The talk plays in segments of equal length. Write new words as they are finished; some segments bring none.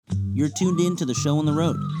You're tuned in to The Show on the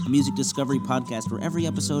Road, a music discovery podcast where every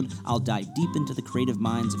episode I'll dive deep into the creative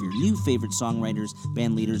minds of your new favorite songwriters,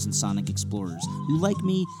 band leaders, and sonic explorers who, like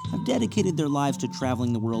me, have dedicated their lives to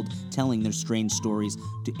traveling the world, telling their strange stories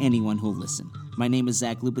to anyone who'll listen. My name is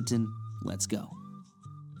Zach Lupetin. Let's go.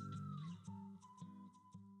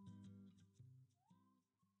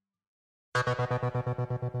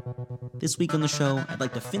 This week on the show, I'd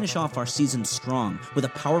like to finish off our season strong with a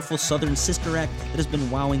powerful Southern sister act that has been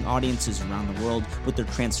wowing audiences around the world with their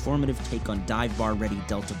transformative take on dive bar-ready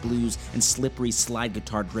Delta blues and slippery slide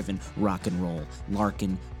guitar-driven rock and roll,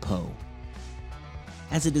 Larkin Poe.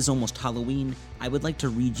 As it is almost Halloween, I would like to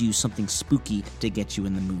read you something spooky to get you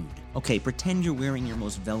in the mood. Okay, pretend you're wearing your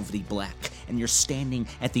most velvety black and you're standing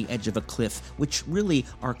at the edge of a cliff, which really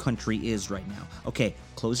our country is right now. Okay,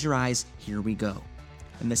 close your eyes, here we go.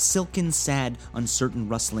 And the silken, sad, uncertain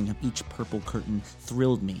rustling of each purple curtain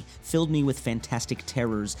thrilled me, filled me with fantastic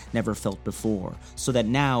terrors never felt before, so that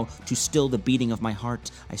now, to still the beating of my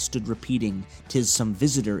heart, I stood repeating, "'Tis some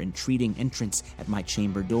visitor entreating entrance at my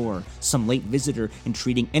chamber door, some late visitor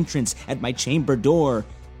entreating entrance at my chamber door."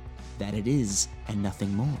 That it is, and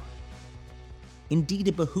nothing more. Indeed,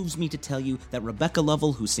 it behooves me to tell you that Rebecca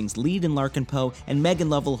Lovell, who sings lead in Larkin Poe, and Megan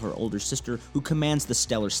Lovell, her older sister, who commands the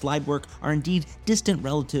stellar slide work, are indeed distant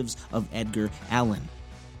relatives of Edgar Allan.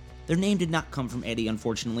 Their name did not come from Eddie,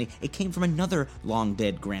 unfortunately. It came from another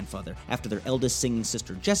long-dead grandfather, after their eldest singing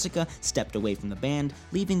sister Jessica stepped away from the band,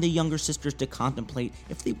 leaving the younger sisters to contemplate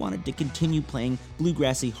if they wanted to continue playing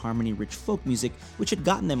bluegrassy, harmony-rich folk music, which had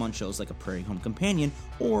gotten them on shows like A Prairie Home Companion,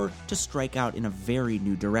 or to strike out in a very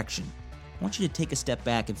new direction. I want you to take a step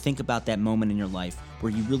back and think about that moment in your life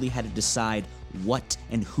where you really had to decide what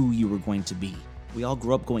and who you were going to be. We all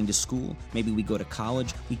grew up going to school, maybe we go to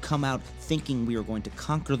college, we come out thinking we are going to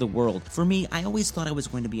conquer the world. For me, I always thought I was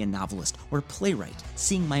going to be a novelist or a playwright,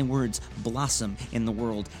 seeing my words blossom in the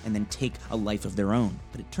world and then take a life of their own.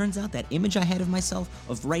 But it turns out that image I had of myself,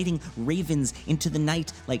 of writing ravens into the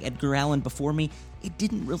night like Edgar Allan before me, it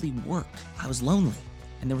didn't really work. I was lonely.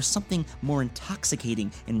 And there was something more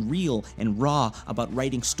intoxicating and real and raw about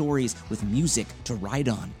writing stories with music to ride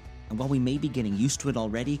on. And while we may be getting used to it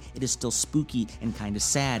already, it is still spooky and kind of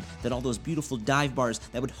sad that all those beautiful dive bars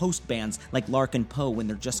that would host bands like Larkin Poe when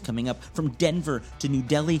they're just coming up from Denver to New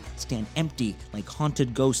Delhi stand empty like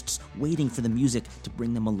haunted ghosts waiting for the music to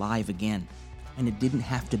bring them alive again. And it didn't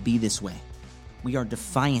have to be this way. We are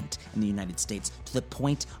defiant in the United States to the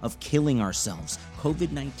point of killing ourselves.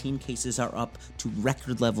 COVID-19 cases are up to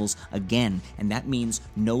record levels again, and that means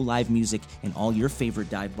no live music in all your favorite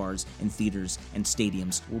dive bars and theaters and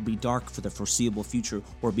stadiums will be dark for the foreseeable future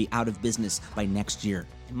or be out of business by next year.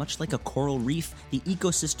 And much like a coral reef, the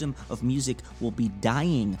ecosystem of music will be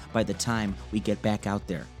dying by the time we get back out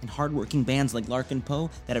there. And hardworking bands like Larkin Poe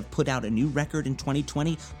that have put out a new record in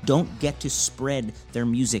 2020 don't get to spread their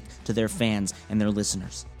music to their fans and their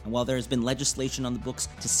listeners. And while there has been legislation on the books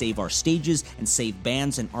to save our stages and save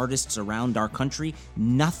bands and artists around our country,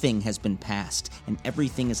 nothing has been passed, and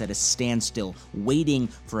everything is at a standstill, waiting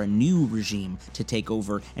for a new regime to take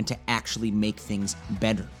over and to actually make things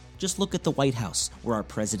better. Just look at the White House, where our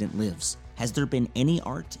president lives. Has there been any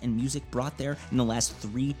art and music brought there in the last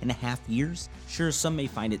 3.5 years? Sure, some may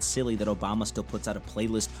find it silly that Obama still puts out a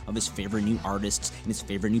playlist of his favorite new artists and his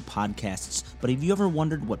favorite new podcasts, but have you ever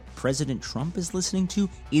wondered what President Trump is listening to?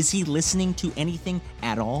 Is he listening to anything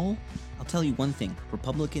at all? I'll tell you one thing,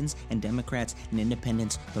 Republicans and Democrats and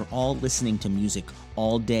independents, they're all listening to music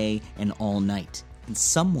all day and all night. And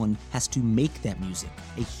someone has to make that music.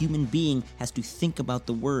 A human being has to think about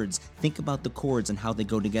the words, think about the chords and how they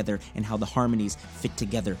go together and how the harmonies fit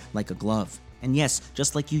together like a glove. And yes,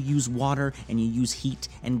 just like you use water and you use heat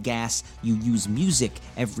and gas, you use music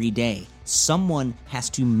every day. Someone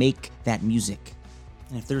has to make that music.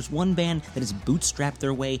 And if there's one band that has bootstrapped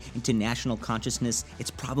their way into national consciousness,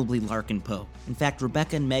 it's probably Larkin Poe. In fact,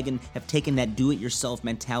 Rebecca and Megan have taken that do-it-yourself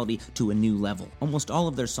mentality to a new level. Almost all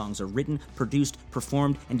of their songs are written, produced,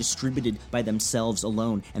 performed, and distributed by themselves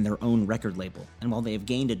alone and their own record label. And while they have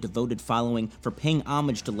gained a devoted following for paying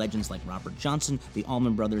homage to legends like Willie Johnson, the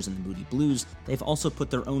Allman Brothers, and the Moody Blues, they've also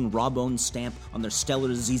put their own rawboned stamp on their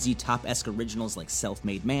stellar ZZ Top-esque originals like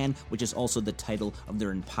Self-Made Man, which is also the title of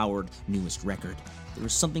their empowered newest record. There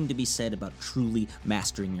is something to be said about truly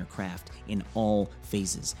mastering your craft in all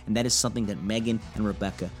phases, and that is something that Megan and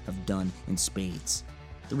Rebecca have done in spades.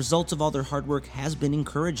 The results of all their hard work has been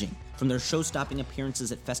encouraging. From their show-stopping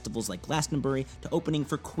appearances at festivals like Glastonbury, to opening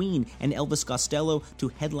for Queen and Elvis Costello, to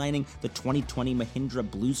headlining the 2020 Mahindra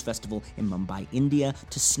Blues Festival in Mumbai, India,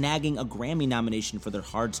 to snagging a Grammy nomination for their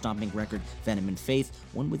hard-stomping record, Venom and Faith,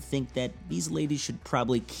 one would think that these ladies should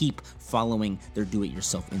probably keep following their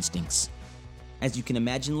do-it-yourself instincts. As you can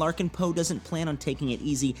imagine, Larkin Poe doesn't plan on taking it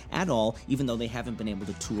easy at all, even though they haven't been able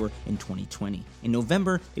to tour in 2020. In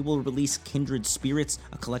November, they will release Kindred Spirits,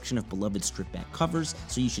 a collection of beloved stripped-back covers,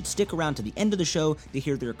 so you should stick around to the end of the show to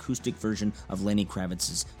hear their acoustic version of Lenny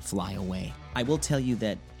Kravitz's Fly Away. I will tell you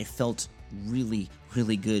that it felt really,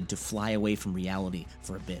 really good to fly away from reality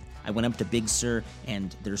for a bit. I went up to Big Sur,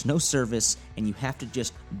 and there's no service, and you have to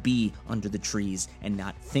just be under the trees and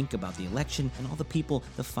not think about the election and all the people,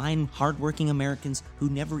 the fine, hardworking Americans who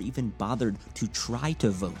never even bothered to try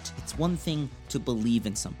to vote. It's one thing to believe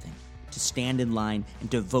in something, to stand in line and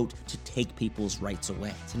to vote to take people's rights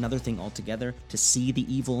away. It's another thing altogether to see the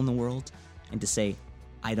evil in the world and to say,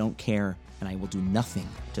 I don't care, and I will do nothing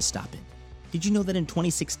to stop it. Did you know that in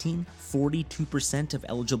 2016, 42% of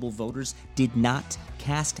eligible voters did not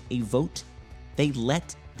cast a vote? They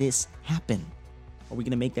let this happen. Are we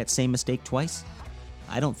going to make that same mistake twice?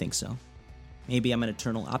 I don't think so. Maybe I'm an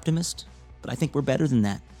eternal optimist, but I think we're better than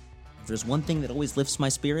that. If there's one thing that always lifts my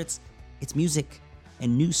spirits, it's music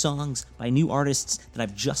and new songs by new artists that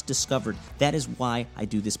I've just discovered. That is why I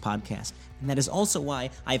do this podcast. And that is also why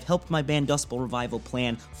I've helped my band Dust Bowl Revival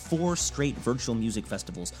plan 4 straight virtual music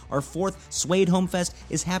festivals. Our 4th Suede Home Fest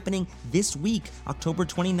is happening this week, October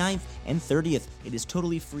 29th and 30th. It is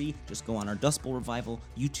totally free. Just go on our Dust Bowl Revival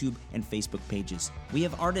YouTube and Facebook pages. We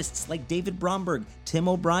have artists like David Bromberg, Tim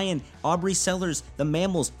O'Brien, Aubrey Sellers, The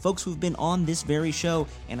Mammals, folks who've been on this very show,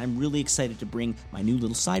 and I'm really excited to bring my new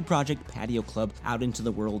little side project, Patio Club, out into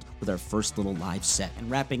the world with our first little live set. And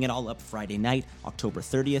wrapping it all up Friday night, October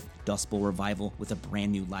 30th, Dust Bowl Revival with a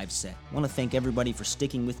brand new live set. I want to thank everybody for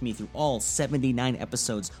sticking with me through all 79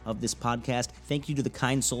 episodes of this podcast. Thank you to the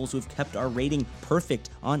kind souls who have kept our rating perfect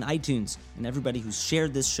on iTunes, and everybody who's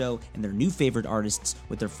shared this show and their new favorite artists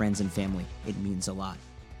with their friends and family. It means a lot.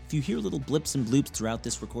 If you hear little blips and bloops throughout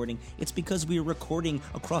this recording, it's because we are recording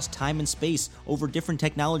across time and space over different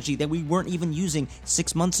technology that we weren't even using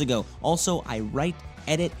 6 months ago. Also, I write,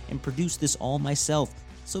 edit, and produce this all myself.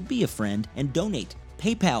 So be a friend and donate.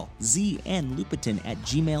 PayPal,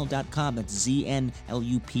 znlupetin@gmail.com. That's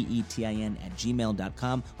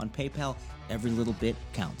znlupetin@gmail.com. On PayPal, every little bit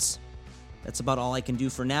counts. That's about all I can do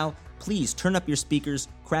for now. Please turn up your speakers,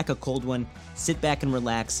 crack a cold one, sit back and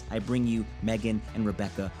relax. I bring you Megan and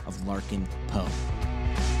Rebecca of Larkin Poe.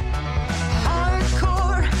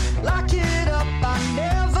 Hardcore, lock it up. I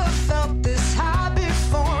never felt this high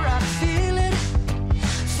before. I feel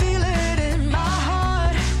it in my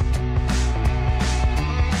heart.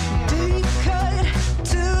 Deep cut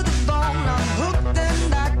to the bone. I'm hooked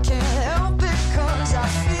and I can't help it 'cause I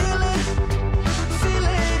feel it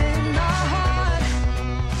in my heart.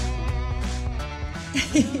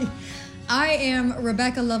 I am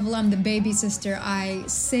Rebecca Lovell. I'm the baby sister. I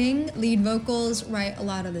sing, lead vocals, write a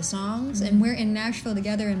lot of the songs, and we're in Nashville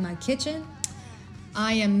together in my kitchen.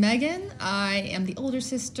 I am Megan. I am the older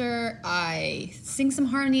sister. I sing some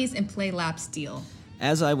harmonies and play lap steel.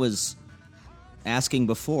 As I was asking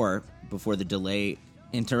before the delay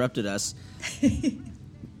interrupted us,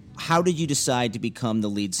 how did you decide to become the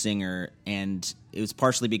lead singer? And it was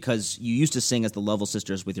partially because you used to sing as the Lovell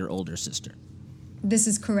sisters with your older sister. This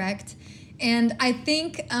is correct. And I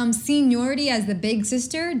think seniority as the big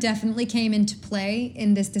sister definitely came into play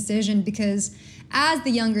in this decision, because as the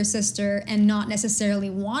younger sister and not necessarily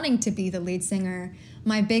wanting to be the lead singer,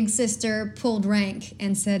 my big sister pulled rank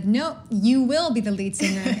and said, no, you will be the lead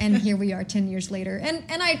singer. And here we are 10 years later. And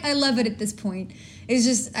I love it at this point. It's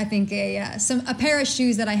just, I think, a pair of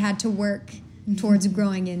shoes that I had to work towards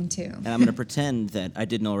growing into. And I'm going to pretend that I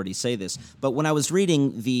didn't already say this, but when I was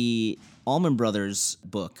reading the Allman Brothers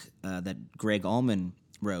book that Greg Allman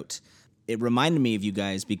wrote, it reminded me of you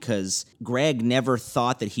guys because Greg never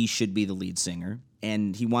thought that he should be the lead singer,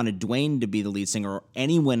 and he wanted Dwayne to be the lead singer or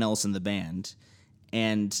anyone else in the band.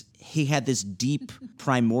 And he had this deep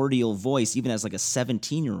primordial voice, even as like a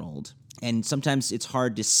 17-year-old. And sometimes it's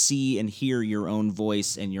hard to see and hear your own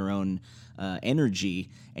voice and your own energy,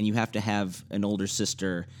 and you have to have an older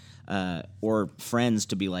sister or friends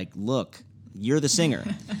to be like, look, you're the singer.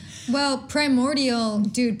 Well, primordial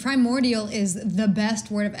is the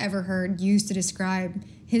best word I've ever heard used to describe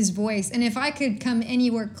his voice. And if I could come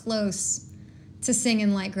anywhere close to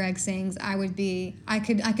singing like Greg sings, I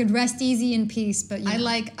could rest easy in peace. But I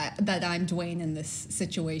like that I'm Dwayne in this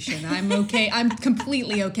situation. I'm okay. I'm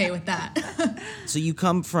completely okay with that. So you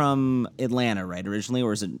come from Atlanta, right, originally,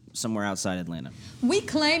 or is it somewhere outside Atlanta? We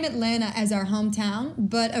claim Atlanta as our hometown,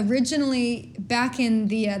 but originally back in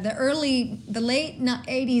the late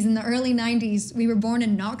 80s and the early 90s, we were born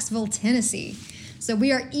in Knoxville, Tennessee. So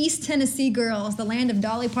we are East Tennessee girls, the land of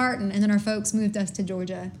Dolly Parton, and then our folks moved us to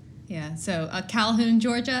Georgia. Yeah, so Calhoun,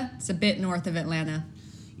 Georgia, it's a bit north of Atlanta.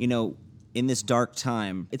 You know, in this dark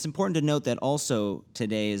time, it's important to note that also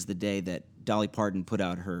today is the day that Dolly Parton put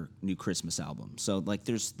out her new Christmas album. So, like,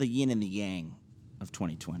 there's the yin and the yang of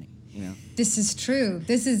 2020, you know? This is true.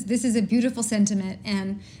 This is a beautiful sentiment,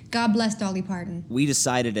 and God bless Dolly Parton. We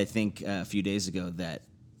decided, I think, a few days ago that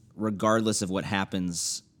regardless of what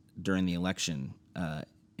happens during the election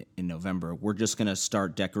in November, we're just going to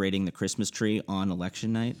start decorating the Christmas tree on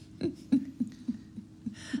election night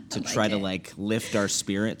to try to lift our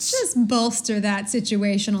spirits. Just bolster that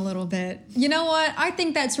situation a little bit. You know what? I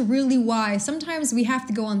think that's really why sometimes we have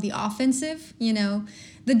to go on the offensive, you know.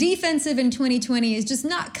 The defensive in 2020 is just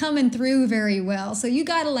not coming through very well. So you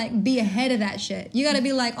got to be ahead of that shit. You got to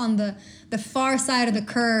be on the far side of the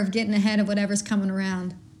curve, getting ahead of whatever's coming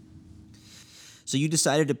around. So you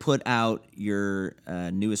decided to put out your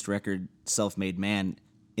newest record, Self-Made Man,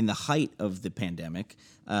 in the height of the pandemic,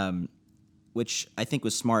 which I think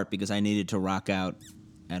was smart because I needed to rock out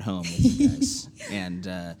at home with you guys.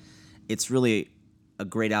 And it's really a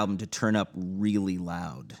great album to turn up really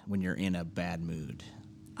loud when you're in a bad mood.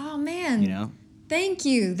 Oh, man. You know? Thank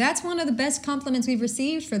you. That's one of the best compliments we've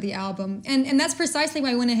received for the album. And that's precisely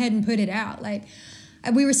why I went ahead and put it out.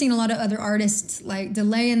 We were seeing a lot of other artists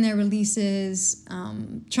delaying their releases,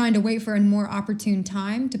 trying to wait for a more opportune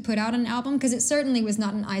time to put out an album, because it certainly was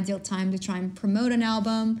not an ideal time to try and promote an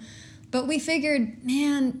album. But we figured,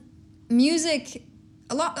 man, music,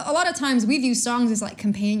 a lot of times we view songs as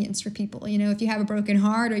companions for people. You know, if you have a broken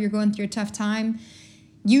heart or you're going through a tough time,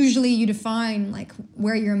 usually you define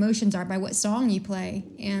where your emotions are by what song you play.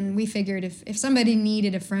 And we figured if somebody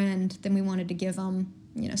needed a friend, then we wanted to give them,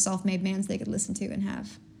 self-made mans they could listen to and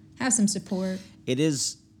have some support. It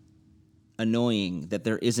is annoying that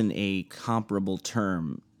there isn't a comparable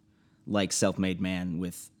term like self-made man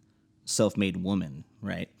with self-made woman,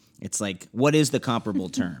 right? It's what is the comparable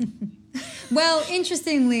term? Well,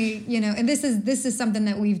 interestingly, and this is something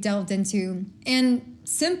that we've delved into, and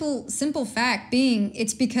simple fact being,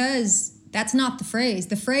 it's because that's not the phrase.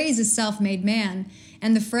 The phrase is self-made man.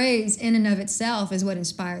 And the phrase in and of itself is what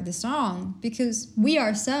inspired the song, because we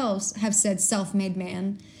ourselves have said self-made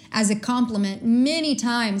man as a compliment many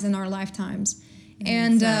times in our lifetimes.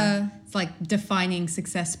 And it's like defining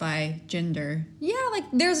success by gender. Yeah,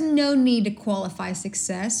 there's no need to qualify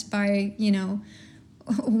success by,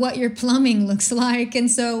 what your plumbing looks like. And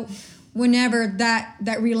so whenever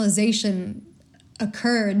that realization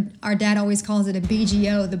occurred, our dad always calls it a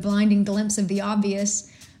BGO, the blinding glimpse of the obvious.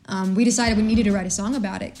 We decided we needed to write a song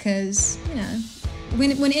about it because,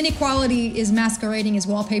 when inequality is masquerading as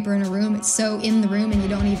wallpaper in a room, it's so in the room and you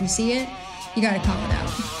don't even see it, you got to call it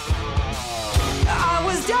out. I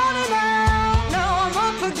was down and out, now I'm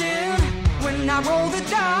up again. When I roll the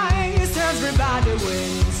dice, everybody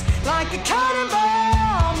wins. Like a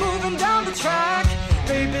cannonball moving down the track.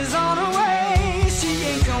 Baby's on her way, she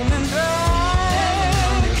ain't coming back.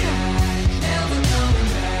 Never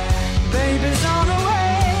coming back. Baby's on her way.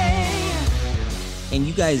 And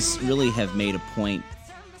you guys really have made a point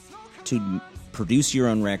to produce your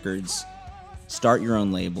own records, start your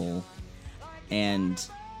own label, and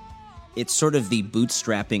it's sort of the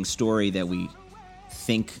bootstrapping story that we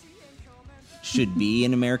think should be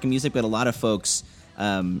in American music, but a lot of folks,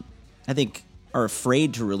 I think, are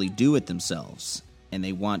afraid to really do it themselves, and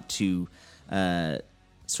they want to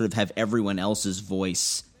sort of have everyone else's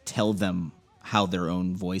voice tell them how their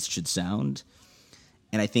own voice should sound.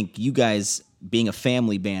 And I think you guys, being a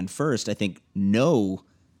family band first, I think know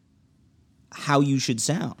how you should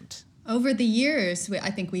sound. Over the years,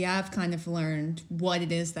 I think we have kind of learned what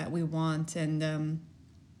it is that we want. And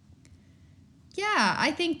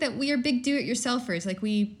I think that we are big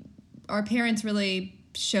do-it-yourselfers. Our parents really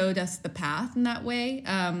showed us the path in that way.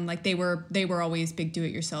 They were always big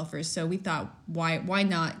do-it-yourselfers. So we thought, why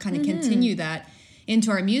not kind of continue that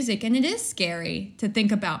into our music? And it is scary to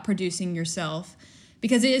think about producing yourself,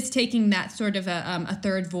 because it is taking that sort of a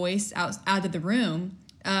third voice out of the room.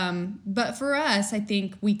 But for us, I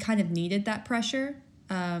think we kind of needed that pressure.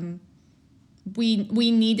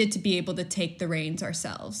 We needed to be able to take the reins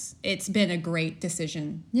ourselves. It's been a great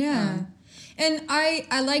decision. Yeah. And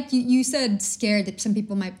I like you said scared, that some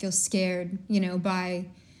people might feel scared, by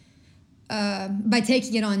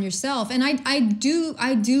taking it on yourself. And I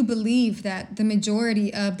do believe that the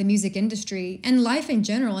majority of the music industry and life in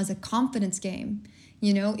general is a confidence game.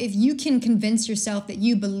 If you can convince yourself that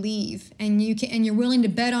you believe and you're willing to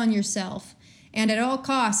bet on yourself, and at all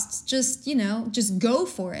costs, just go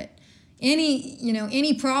for it.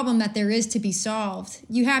 Any problem that there is to be solved,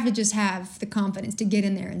 you have to just have the confidence to get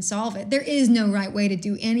in there and solve it. There is no right way to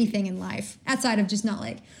do anything in life outside of just not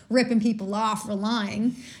like ripping people off or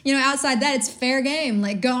lying. Outside that, it's fair game.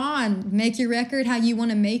 Like, go on, make your record how you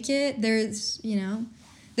want to make it. There's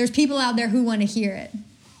people out there who want to hear it.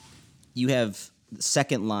 You have the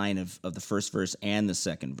second line of the first verse and the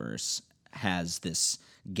second verse has this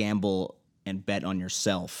gamble and bet on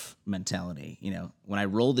yourself mentality. When I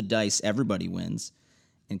roll the dice, everybody wins,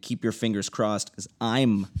 and keep your fingers crossed because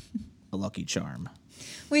I'm a lucky charm.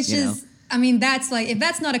 That's like, if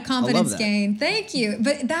that's not a confidence game, thank you.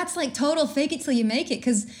 But that's like total fake it till you make it,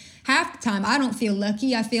 because half the time I don't feel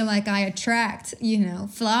lucky. I feel like I attract,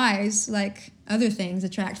 flies, like other things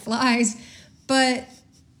attract flies. But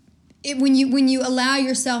when you allow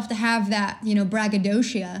yourself to have that,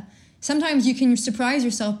 braggadocio, sometimes you can surprise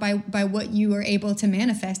yourself by what you are able to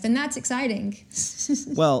manifest, and that's exciting.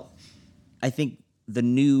 Well, I think the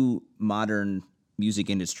new modern music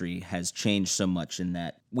industry has changed so much in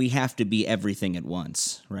that we have to be everything at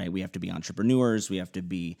once, right? We have to be entrepreneurs, we have to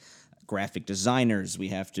be graphic designers, we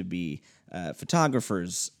have to be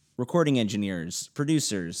photographers, recording engineers,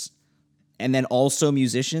 producers, and then also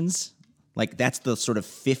musicians. Like, that's the sort of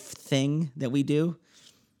fifth thing that we do.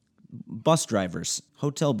 Bus drivers,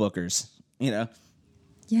 hotel bookers,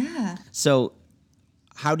 Yeah. So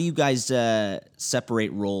how do you guys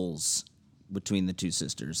separate roles between the two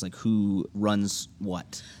sisters? Like, who runs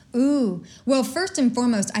what? Ooh. Well, first and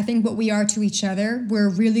foremost, I think what we are to each other, we're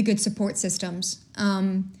really good support systems.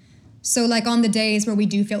 So like on the days where we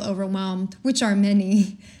do feel overwhelmed, which are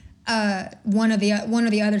many, one of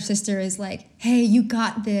the other sister is like, "Hey, you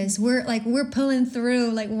got this. We're pulling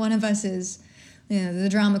through." Like, one of us is the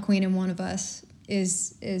drama queen, and one of us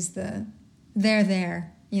is the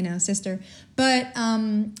there, sister. But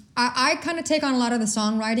I kind of take on a lot of the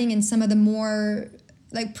songwriting and some of the more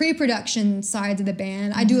like pre-production sides of the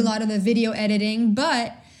band. I do a lot of the video editing,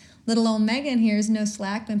 but little old Megan here is no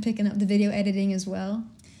slack. I'm picking up the video editing as well.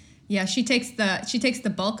 Yeah, she takes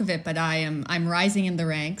the bulk of it, but I'm rising in the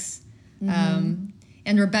ranks.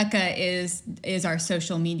 And Rebecca is our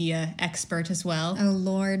social media expert as well. Oh,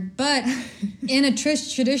 Lord. But in a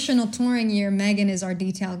traditional touring year, Megan is our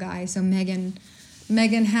detail guy. So Megan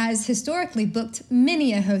has historically booked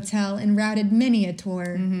many a hotel and routed many a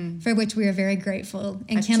tour, for which we are very grateful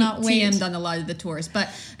and cannot wait. TM'd on a lot of the tours. But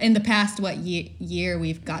in the past, year,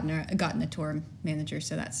 we've gotten a tour manager,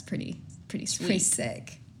 so that's pretty sweet. Pretty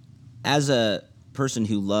sick. As a person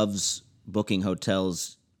who loves booking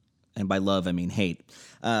hotels, and by love, I mean hate,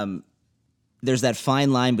 there's that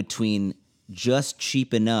fine line between just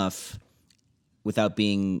cheap enough without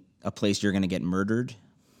being a place you're going to get murdered.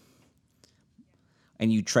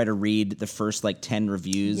 And you try to read the first 10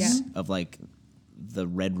 reviews of the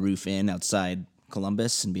Red Roof Inn outside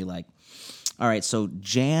Columbus and be like, all right, so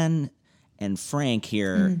Jan and Frank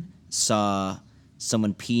here saw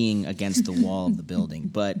someone peeing against the wall of the building,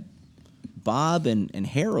 but Bob and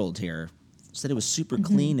Harold here said it was super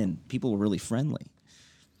clean and people were really friendly.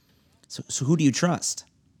 So who do you trust?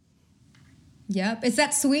 Yep, it's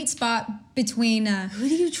that sweet spot between who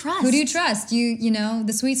do you trust? Who do you trust? You know,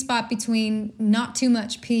 the sweet spot between not too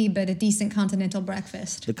much pee but a decent continental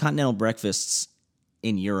breakfast. The continental breakfasts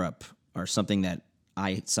in Europe are something that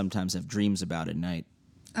I sometimes have dreams about at night.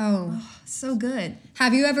 Oh, so good.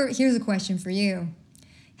 Here's a question for you.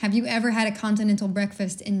 Have you ever had a continental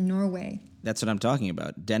breakfast in Norway? That's what I'm talking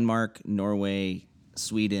about. Denmark, Norway,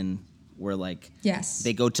 Sweden, where yes,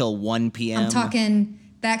 they go till 1 p.m. I'm talking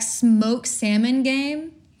that smoked salmon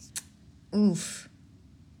game. Oof,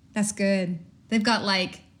 that's good. They've got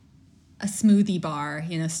a smoothie bar,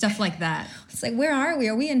 stuff like that. It's where are we?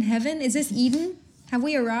 Are we in heaven? Is this Eden? Have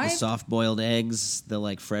we arrived? The soft-boiled eggs,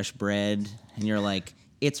 the fresh bread, and you're like,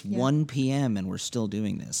 it's 1 p.m. and we're still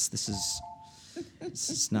doing this. This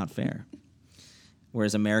is not fair.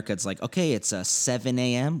 Whereas America, it's okay, it's 7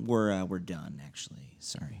 a.m. We're done, actually.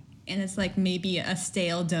 Sorry. And it's maybe a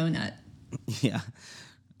stale donut. Yeah.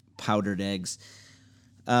 Powdered eggs.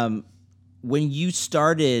 When you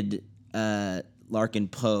started Larkin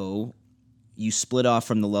Poe, you split off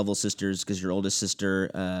from the Lovell sisters because your oldest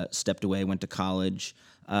sister stepped away, went to college.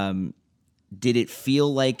 Did it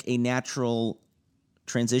feel like a natural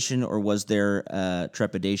transition, or was there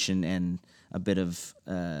trepidation and a bit of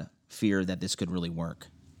fear that this could really work?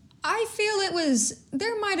 I feel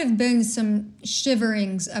there might have been some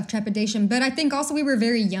shiverings of trepidation, but I think also we were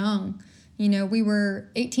very young. You know, we were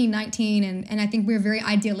 18, 19, and I think we were very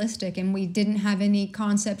idealistic, and we didn't have any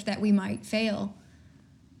concept that we might fail.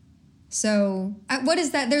 So, what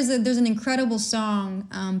is that? There's an incredible song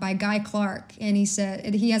by Guy Clark, and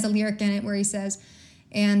he has a lyric in it where he says,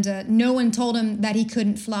 and no one told him that he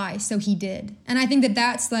couldn't fly, so he did. And I think that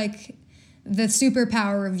that's like the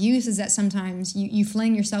superpower of youth, is that sometimes you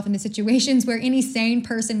fling yourself into situations where any sane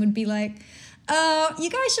person would be like, oh, you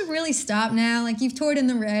guys should really stop now. Like, you've toured in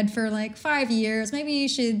the red for like 5 years. Maybe you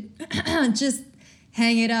should just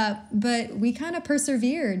hang it up. But we kind of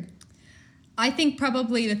persevered. I think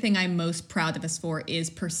probably the thing I'm most proud of us for is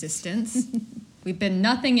persistence. We've been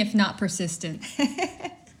nothing if not persistent.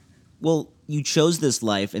 Well, you chose this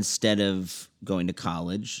life instead of going to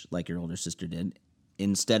college like your older sister did,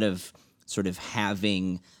 instead of sort of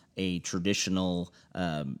having a traditional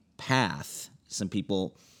path. Some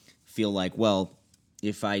people feel like, well,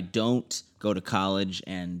 if I don't go to college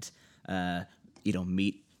and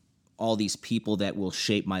meet all these people that will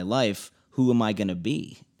shape my life, who am I going to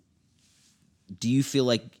be? Do you feel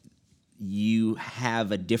like you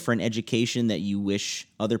have a different education that you wish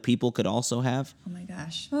other people could also have? Oh my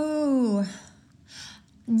gosh. Oh,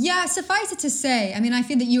 yeah. Suffice it to say, I mean, I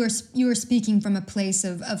feel that you are speaking from a place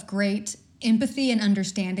of great empathy and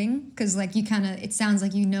understanding, because like it sounds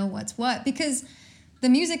like you know what's what, because the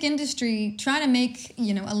music industry, trying to make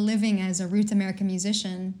a living as a roots American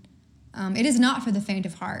musician, it is not for the faint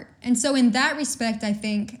of heart. And so in that respect, I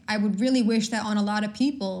think I would really wish that on a lot of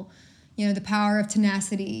people, the power of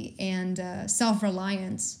tenacity and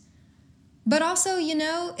self-reliance. But also,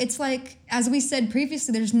 it's like, as we said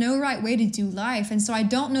previously, there's no right way to do life. And so I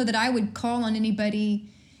don't know that I would call on anybody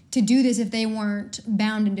to do this if they weren't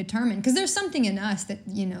bound and determined. Because there's something in us that,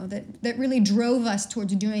 that really drove us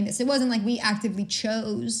towards doing this. It wasn't like we actively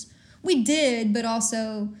chose. We did, but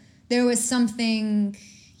also there was something,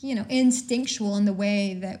 instinctual in the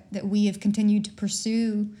way that we have continued to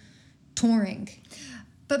pursue touring.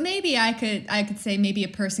 But maybe I could say maybe a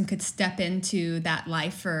person could step into that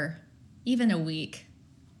life for even a week,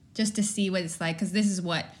 just to see what it's like, because this is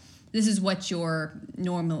what your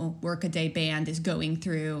normal workaday band is going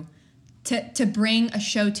through, to bring a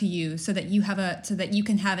show to you so that you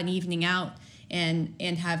can have an evening out and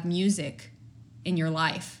have music in your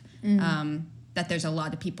life. Mm-hmm. That there's a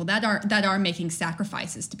lot of people that are making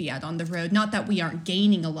sacrifices to be out on the road. Not that we aren't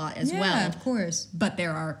gaining a lot as well. Yeah, of course. But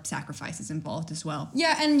there are sacrifices involved as well.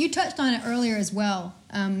 Yeah, and you touched on it earlier as well,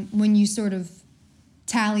 when you sort of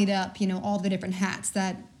tallied up, all the different hats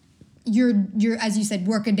that you're as you said,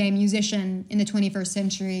 workaday musician in the 21st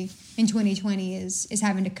century in 2020 is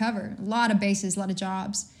having to cover. A lot of bases, a lot of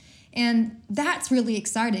jobs. And that's really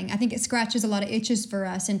exciting. I think it scratches a lot of itches for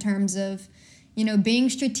us in terms of being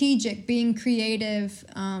strategic, being creative,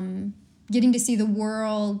 getting to see the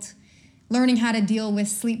world, learning how to deal with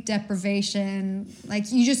sleep deprivation. Like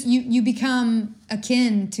you become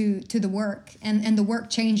akin to the work, and the work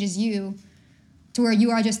changes you to where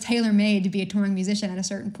you are just tailor-made to be a touring musician at a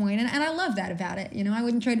certain point. And I love that about it. I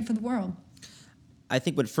wouldn't trade it for the world. I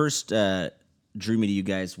think what first drew me to you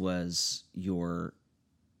guys was your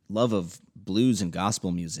love of blues and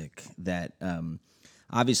gospel music that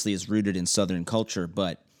obviously is rooted in Southern culture,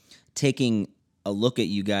 but taking a look at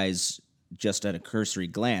you guys just at a cursory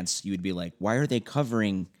glance, you would be like, why are they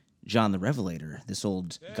covering John the Revelator, this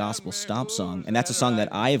old gospel stomp song? And that's a song that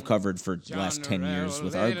I have covered for the last 10 years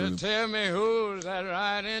with our group. Tell me who's that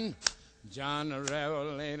riding? John the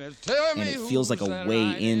Revelator. Tell me, and it feels like a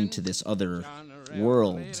way into this other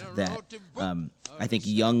world that I think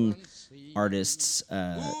young artists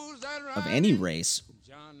of any race,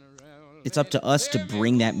 it's up to us to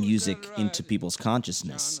bring that music into people's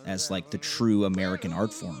consciousness as like the true American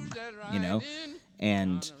art form,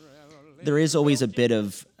 And there is always a bit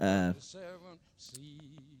of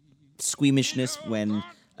squeamishness when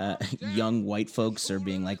young white folks are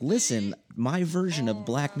being like, listen, my version of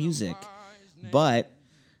black music. But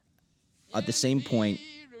at the same point,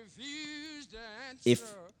 if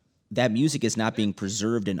that music is not being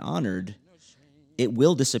preserved and honored, it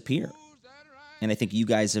will disappear. And I think you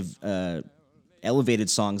guys have elevated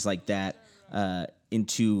songs like that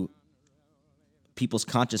into people's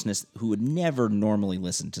consciousness who would never normally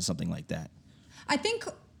listen to something like that. I think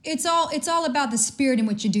it's all about the spirit in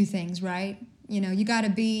which you do things, right? You got to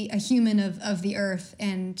be a human of the earth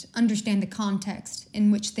and understand the context in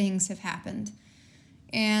which things have happened.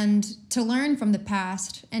 And to learn from the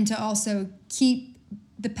past and to also keep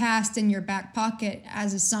the past in your back pocket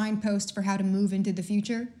as a signpost for how to move into the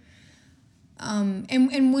future.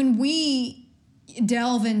 And when we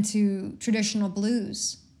delve into traditional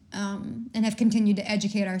blues and have continued to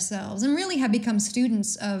educate ourselves and really have become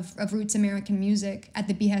students of roots American music at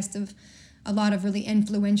the behest of a lot of really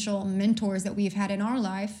influential mentors that we've had in our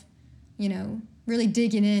life, you know, really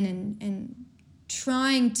digging in and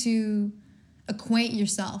trying to acquaint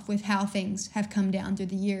yourself with how things have come down through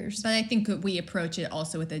the years. But I think we approach it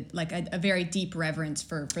also with a very deep reverence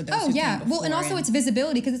for those Oh, who yeah. came before. Well, and also it's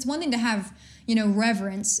visibility, because it's one thing to have, you know,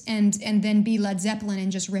 reverence and then be Led Zeppelin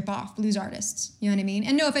and just rip off blues artists. You know what I mean?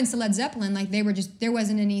 And no offense to Led Zeppelin, like there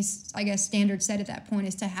wasn't any, I guess, standard set at that point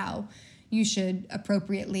as to how you should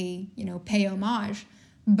appropriately, you know, pay homage.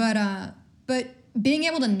 But being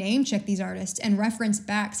able to name check these artists and reference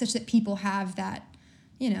back such that people have that,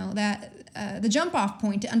 you know, that the jump off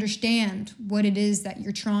point to understand what it is that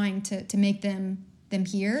you're trying to make them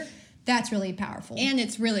hear, that's really powerful. And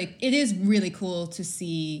it is really cool to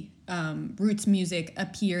see roots music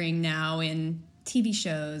appearing now in TV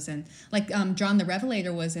shows, and like John the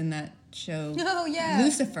Revelator was in that show. Oh yeah,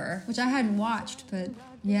 Lucifer, which I hadn't watched, but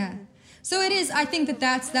yeah. So it is. I think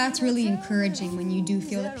that's really encouraging when you do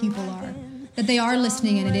feel that they are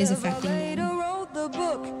listening and it is affecting them. Wrote the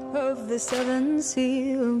book of the seven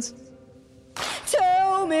seals.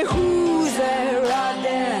 Tell me who's there right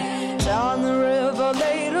there, John the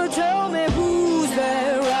Revelator. Tell me who's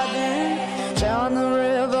there right there, John the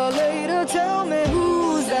Revelator. Tell me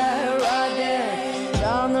who's there right there,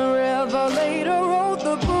 John the Revelator. Wrote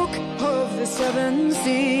the book of the seven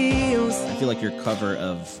seals. I feel like your cover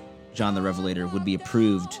of John the Revelator would be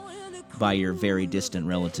approved by your very distant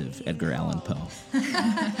relative, Edgar Allan Poe.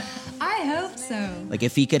 I hope so. Like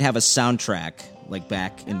if he could have a soundtrack like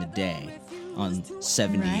back in the day on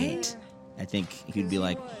 78, Right? I think he'd be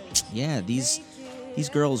like, yeah, these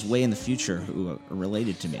girls way in the future who are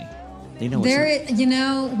related to me, they know what's You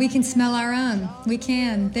know, we can smell our own. We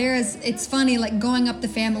can. It's funny, like going up the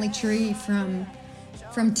family tree from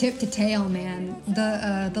tip to tail, man.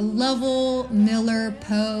 The Lovell, Miller,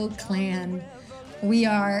 Poe clan. We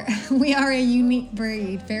are a unique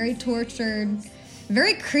breed, very tortured,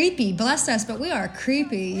 very creepy. Bless us, but we are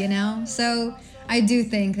creepy, you know. So I do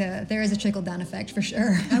think there is a trickle-down effect for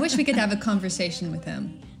sure. I wish we could have a conversation with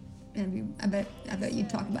him. And I bet you'd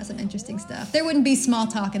talk about some interesting stuff. There wouldn't be small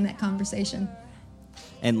talk in that conversation.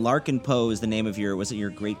 And Larkin Poe is the name of your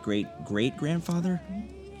great-great-great-grandfather?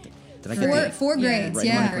 Did I get that? Four grades, Right,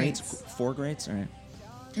 yeah. Four grades? All right.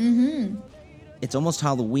 Mm-hmm. It's almost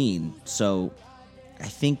Halloween, so I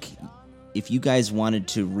think if you guys wanted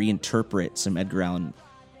to reinterpret some Edgar Allan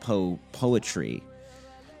Poe poetry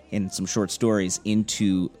and some short stories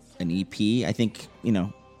into an EP, I think, you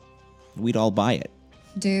know, we'd all buy it.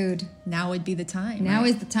 Dude. Now would be the time. Now right?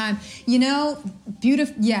 is the time. You know,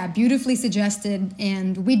 beautifully suggested.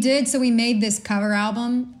 And we made this cover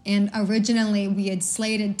album, and originally we had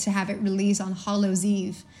slated to have it released on Hallows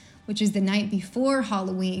Eve, which is the night before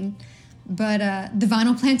Halloween. But the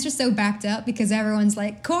vinyl plants are so backed up because everyone's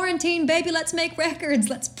like, quarantine, baby, let's make records.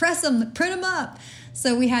 Let's press them, print them up.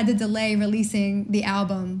 So we had to delay releasing the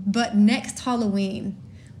album. But next Halloween,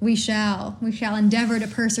 we shall endeavor to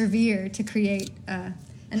persevere to create an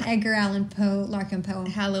Edgar Allan Poe, Larkin Poe.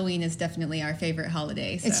 Halloween is definitely our favorite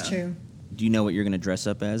holiday. So. It's true. Do you know what you're going to dress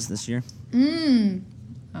up as this year?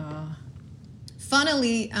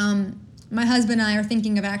 Funnily, my husband and I are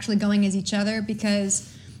thinking of actually going as each other because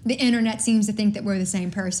the internet seems to think that we're the same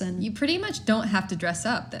person. You pretty much don't have to dress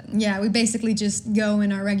up then. Yeah, we basically just go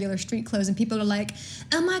in our regular street clothes and people are like,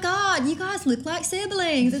 oh my God, you guys look like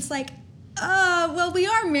siblings. It's like, well, we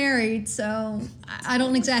are married, so I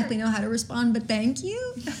don't exactly know how to respond, but thank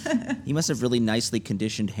you. You must have really nicely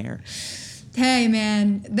conditioned hair. Hey,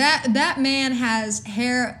 man, that man has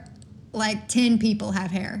hair like 10 people have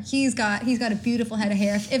hair. He's got a beautiful head of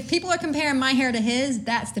hair. If people are comparing my hair to his,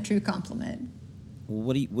 that's the true compliment. Well,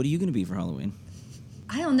 what are you going to be for Halloween?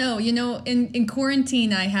 I don't know. You know, in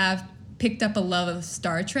quarantine, I have picked up a love of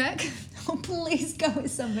Star Trek. Oh, please go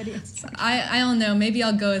with somebody else. I don't know. Maybe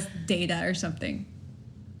I'll go as Data or something.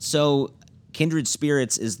 So, Kindred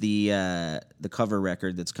Spirits is the cover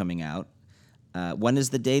record that's coming out. When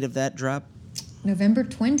is the date of that drop? November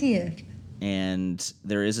 20th. And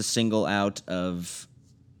there is a single out of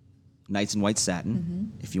Nights in White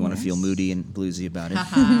Satin, if you want to feel moody and bluesy about it.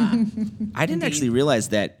 I didn't actually realize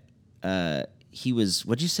that he was,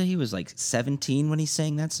 what'd you say, he was like 17 when he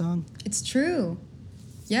sang that song? It's true.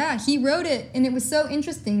 Yeah, he wrote it, and it was so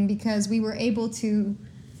interesting because we were able to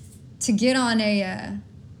get on a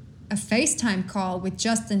FaceTime call with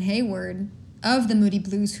Justin Hayward of the Moody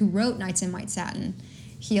Blues, who wrote Nights in White Satin.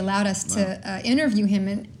 he allowed us to interview him.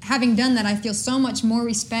 And having done that, I feel so much more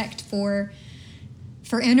respect for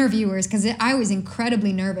interviewers, because I was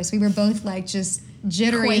incredibly nervous. We were both like just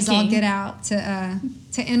jittery as all get out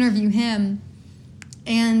to interview him.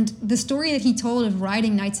 And the story that he told of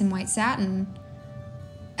writing Nights in White Satin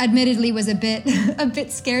admittedly was a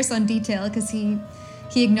bit scarce on detail, because he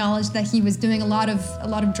acknowledged that he was doing a lot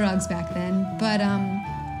of drugs back then. But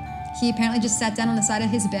he apparently just sat down on the side of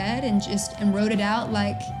his bed and wrote it out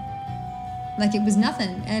like it was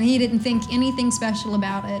nothing. And he didn't think anything special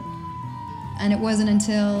about it. And it wasn't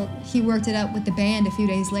until he worked it up with the band a few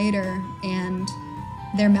days later, and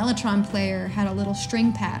their Mellotron player had a little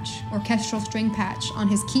orchestral string patch on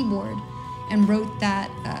his keyboard, and wrote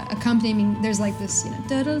that accompanying. There's like this,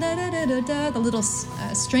 da da da da da da, the little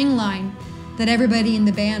string line that everybody in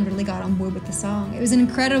the band really got on board with the song. It was an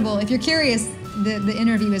incredible. If you're curious, the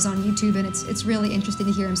interview is on YouTube, and it's really interesting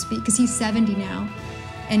to hear him speak, because he's 70 now,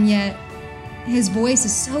 and yet his voice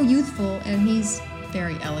is so youthful, and he's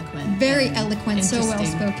very eloquent, so well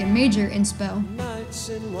spoken. Major inspo. Nights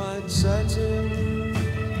in white satin,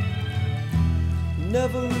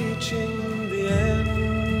 never reaching the end.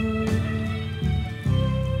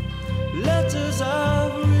 Letters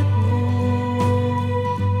I've written,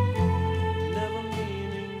 never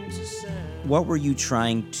meaning to send. What were you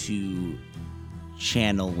trying to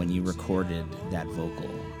channel when you recorded that vocal?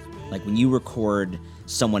 Like when you record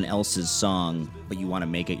someone else's song, but you want to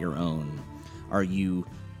make it your own, are you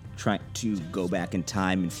trying to go back in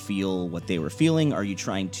time and feel what they were feeling? Are you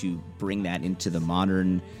trying to bring that into the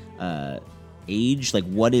modern age? Like,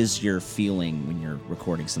 what is your feeling when you're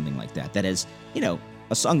recording something like that? That is,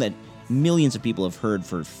 a song that millions of people have heard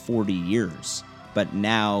for 40 years, but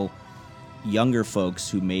now younger folks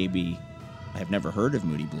who maybe have never heard of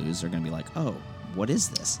Moody Blues are going to be like, oh, what is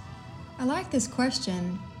this? I like this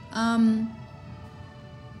question.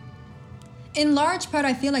 In large part,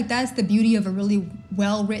 I feel like that's the beauty of a really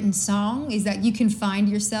well-written song, is that you can find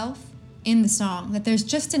yourself in the song, that there's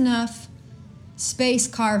just enough space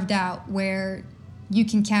carved out where you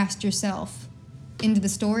can cast yourself into the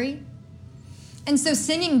story. And so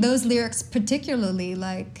singing those lyrics particularly,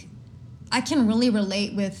 like, I can really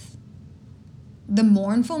relate with the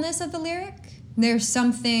mournfulness of the lyric. There's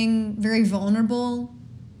something very vulnerable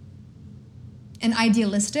and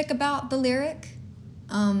idealistic about the lyric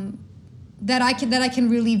that I can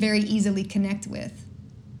really very easily connect with.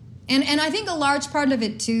 And I think a large part of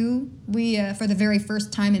it too, we for the very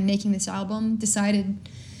first time in making this album decided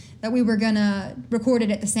that we were gonna record it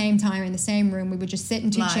at the same time in the same room. We would just sit in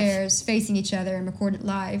two chairs facing each other and record it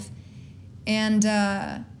live. And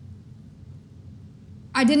I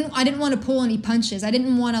didn't want to pull any punches. I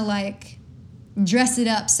didn't want to like dress it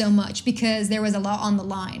up so much, because there was a lot on the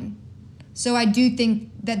line. So I do think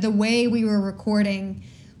that the way we were recording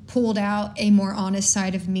pulled out a more honest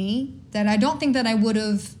side of me that I don't think that I would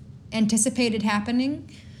have anticipated happening.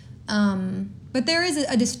 But there is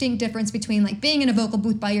a distinct difference between like being in a vocal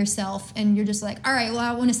booth by yourself and you're just like, all right, well,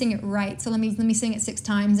 I want to sing it right, so let me sing it 6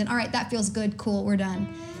 times, and all right, that feels good, cool, we're done.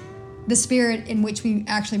 The spirit in which we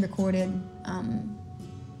actually recorded,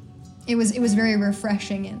 it was very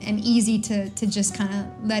refreshing and easy to just kind of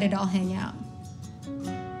let it all hang out.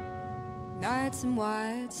 Nights in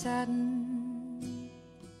white satin,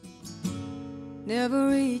 never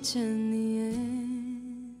reaching the end.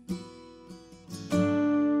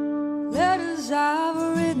 Letters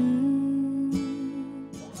I've written,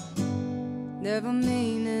 never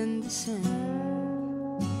meaning to send.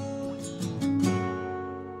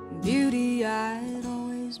 Beauty I'd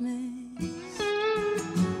always miss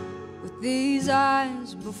with these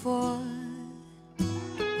eyes before.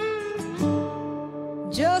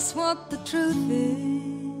 Just what the truth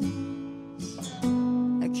is,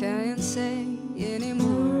 I can't say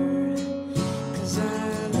anymore, 'cause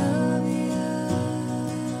I love you.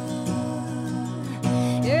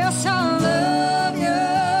 Yes, I love you.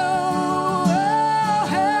 Oh,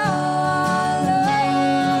 I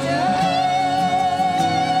love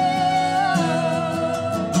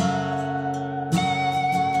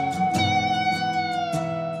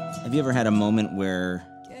you. Have you ever had a moment where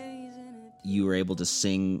you were able to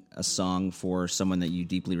sing a song for someone that you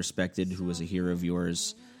deeply respected, who was a hero of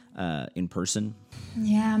yours, in person?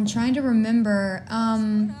 Yeah, I'm trying to remember.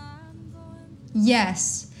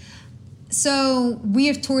 Yes. So we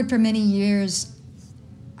have toured for many years,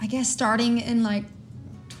 I guess starting in like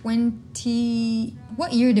 20...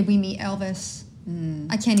 What year did we meet Elvis?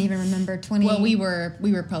 I can't even remember. 20. Well, we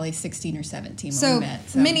were probably 16 or 17 when we met.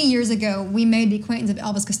 So many years ago, we made the acquaintance of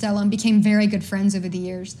Elvis Costello and became very good friends over the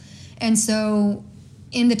years. And so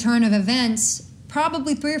in the turn of events,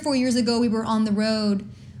 probably 3 or 4 years ago, we were on the road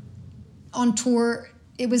on tour.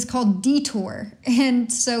 It was called Detour.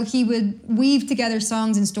 And so he would weave together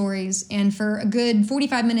songs and stories. And for a good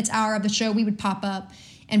 45 minutes, hour of the show, we would pop up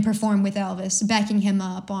and perform with Elvis, backing him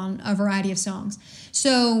up on a variety of songs.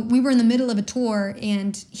 So we were in the middle of a tour,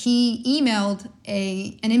 and he emailed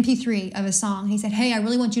an MP3 of a song. He said, hey, I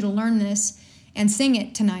really want you to learn this and sing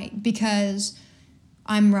it tonight, because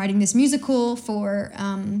I'm writing this musical for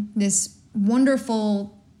this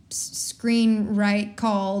wonderful screenwrite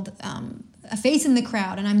called A Face in the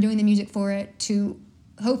Crowd, and I'm doing the music for it to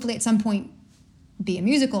hopefully at some point be a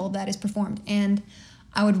musical that is performed. And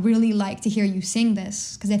I would really like to hear you sing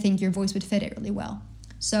this, because I think your voice would fit it really well.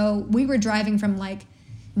 So we were driving from like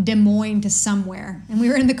Des Moines to somewhere, and we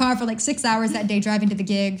were in the car for like 6 hours that day driving to the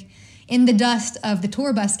gig in the dust of the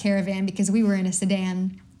tour bus caravan, because we were in a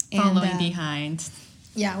sedan. Following behind.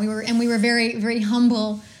 Yeah, we were very, very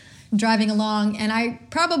humble driving along, and I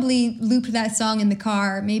probably looped that song in the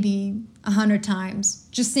car maybe 100 times,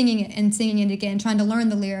 just singing it and singing it again, trying to learn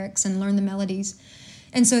the lyrics and learn the melodies.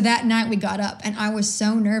 And so that night we got up, and I was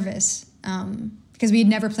so nervous because we had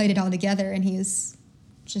never played it all together, and he was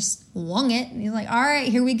just wung it. And he's like, all right,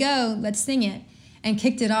 here we go. Let's sing it, and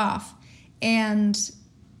kicked it off. And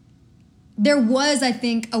there was, I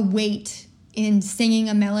think, a weight in singing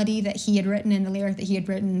a melody that he had written and the lyric that he had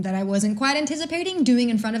written that I wasn't quite anticipating doing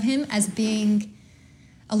in front of him as being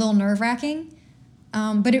a little nerve-wracking.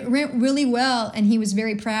 But it went really well, and he was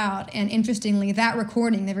very proud. And interestingly, that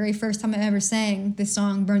recording, the very first time I ever sang this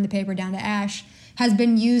song, Burn the Paper Down to Ash, has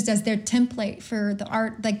been used as their template for the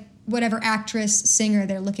art, like whatever actress, singer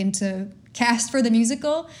they're looking to cast for the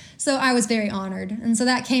musical. So I was very honored. And so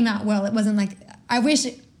that came out well. It wasn't like, I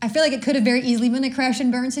feel like it could have very easily been a crash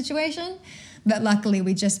and burn situation, but luckily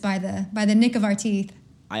we just by the nick of our teeth.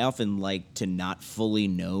 I often like to not fully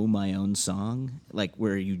know my own song, like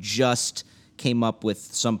where you just came up with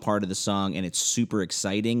some part of the song and it's super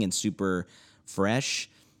exciting and super fresh,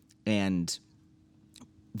 and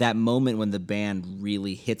that moment when the band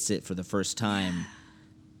really hits it for the first time,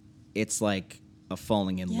 it's like a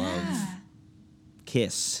falling in love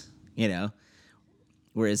kiss, you know?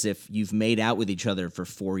 Whereas if you've made out with each other for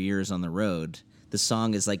 4 years on the road, the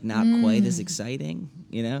song is like not quite as exciting,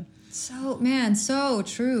 you know? So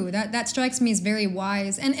true. That strikes me as very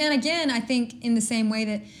wise. And again, I think in the same way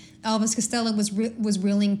that Elvis Costello was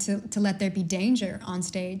willing to let there be danger on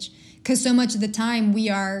stage, because so much of the time we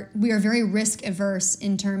are very risk averse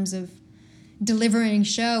in terms of delivering a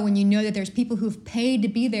show. When you know that there's people who've paid to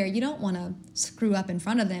be there, you don't want to screw up in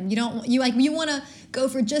front of them. You want to go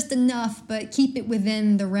for just enough, but keep it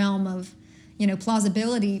within the realm of, you know,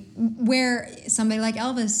 plausibility. Where somebody like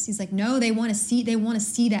Elvis, he's like, no, they want to see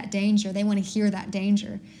that danger. They want to hear that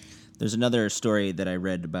danger. There's another story that I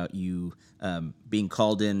read about you being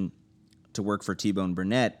called in to work for T-Bone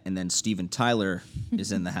Burnett, and then Steven Tyler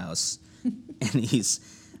is in the house, and he's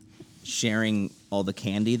sharing all the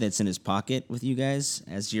candy that's in his pocket with you guys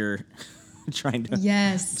as you're trying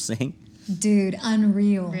to sing. Dude,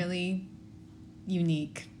 unreal. Really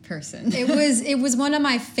unique person. It was one of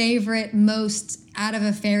my favorite, most out of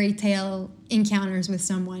a fairy tale encounters with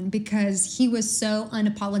someone, because he was so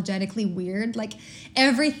unapologetically weird. Like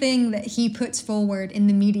everything that he puts forward in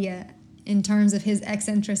the media in terms of his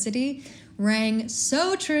eccentricity rang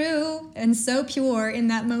so true and so pure in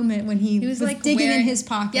that moment when he was like digging in his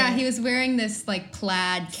pocket. Yeah, he was wearing this like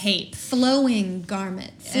plaid cape. Flowing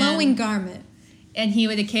garment. And he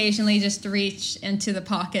would occasionally just reach into the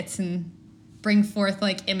pockets and bring forth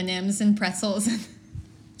like M&Ms and pretzels.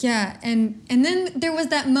 Yeah, and then there was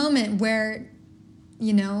that moment where,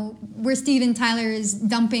 you know, where Steven Tyler is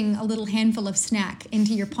dumping a little handful of snack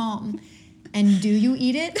into your palm. And do you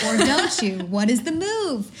eat it or don't you? What is the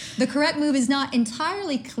move? The correct move is not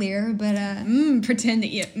entirely clear, but pretend that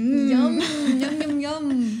you yum, yum, yum,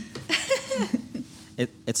 yum.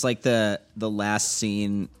 It's like the last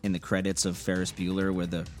scene in the credits of Ferris Bueller where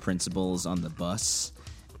the principal's on the bus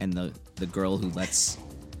and the girl who lets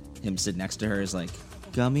him sit next to her is like,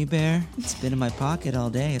 gummy bear, it's been in my pocket all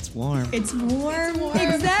day, it's warm. It's warm.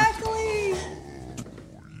 Exactly.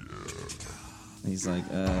 He's like,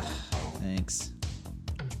 thanks.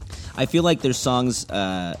 I feel like there's songs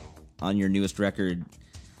on your newest record,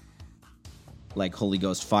 like Holy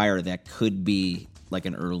Ghost Fire, that could be like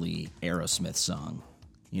an early Aerosmith song.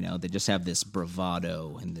 You know, they just have this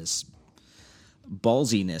bravado and this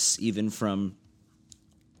ballsiness, even from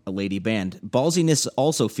a lady band. Ballsiness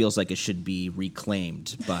also feels like it should be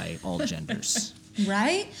reclaimed by all genders.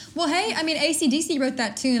 Right? Well, hey, I mean, AC/DC wrote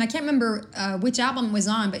that tune. I can't remember which album it was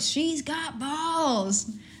on, but she's got balls.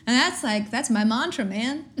 And that's my mantra,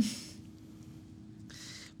 man.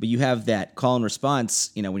 But you have that call and response,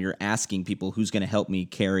 when you're asking people who's going to help me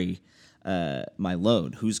carry my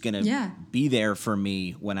load, who's going to be there for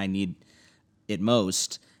me when I need it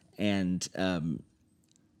most. And,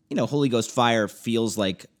 Holy Ghost Fire feels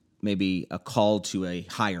like maybe a call to a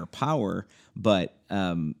higher power, but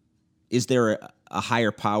is there a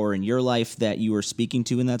higher power in your life that you were speaking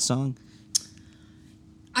to in that song?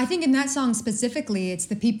 I think in that song specifically, it's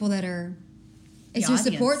the people that are, it's your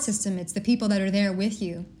support system. It's the people that are there with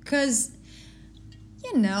you. Because,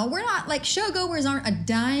 we're not, showgoers aren't a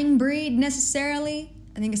dying breed necessarily.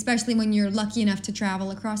 I think especially when you're lucky enough to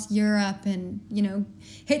travel across Europe and,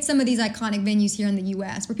 hit some of these iconic venues here in the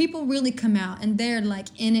U.S. where people really come out and they're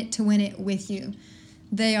in it to win it with you.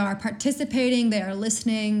 They are participating, they are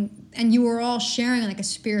listening, and you are all sharing a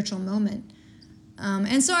spiritual moment.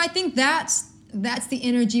 And so I think that's the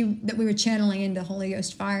energy that we were channeling into Holy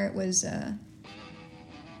Ghost Fire. It was a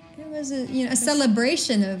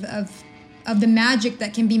celebration of the magic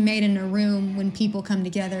that can be made in a room when people come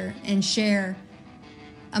together and share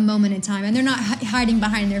a moment in time. And they're not hiding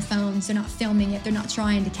behind their phones. They're not filming it. They're not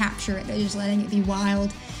trying to capture it. They're just letting it be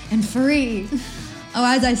wild and free. Oh,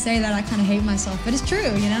 as I say that, I kind of hate myself, but it's true,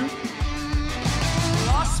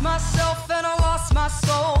 Lost myself and I lost my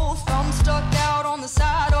soul. Thumb stuck out on the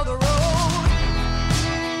side of the road.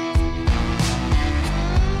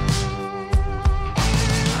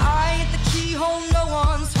 I hit the keyhole, no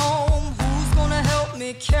one's home. Who's gonna help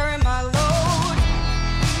me carry my load?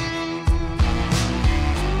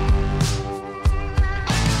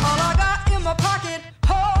 All I got in my pocket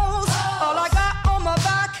holes. All I got on my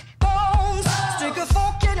back bones. Stick a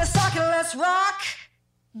fork in a socket, let's rock.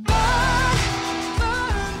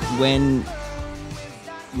 When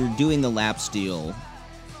you're doing the lap steel,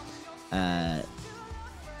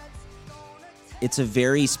 it's a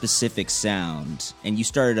very specific sound, and you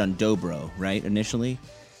started on dobro, right, initially?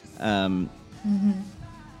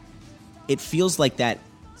 It feels like that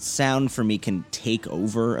sound for me can take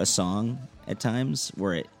over a song at times,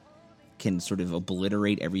 where it can sort of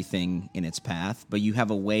obliterate everything in its path, but you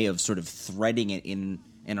have a way of sort of threading it in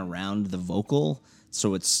and around the vocal,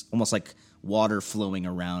 so it's almost like water flowing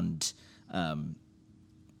around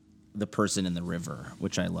the person in the river,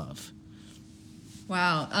 which I love.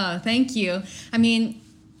 Wow. Thank you. I mean,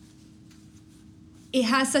 it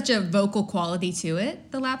has such a vocal quality to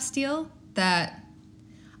it, the lap steel, that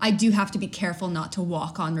I do have to be careful not to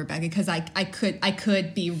walk on Rebecca, because I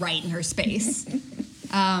could be right in her space.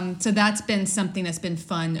 So that's been something that's been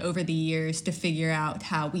fun over the years, to figure out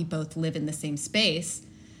how we both live in the same space.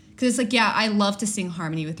 Because it's I love to sing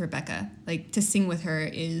harmony with Rebecca. To sing with her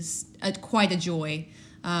is quite a joy.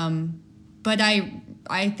 But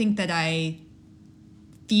I think that I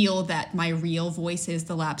feel that my real voice is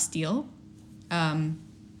the lap steel.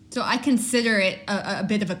 So I consider it a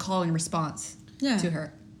bit of a call and response to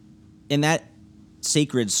her. And that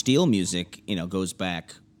sacred steel music, goes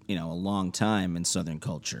back, a long time in Southern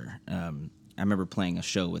culture. I remember playing a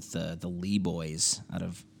show with the Lee Boys out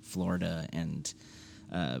of Florida, and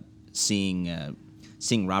seeing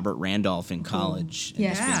Robert Randolph in college.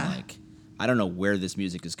 And just being I don't know where this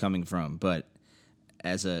music is coming from, but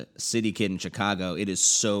as a city kid in Chicago, it is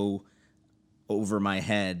so over my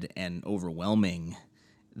head and overwhelming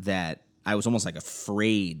that I was almost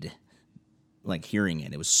afraid, hearing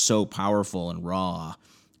it. It was so powerful and raw.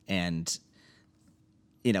 And,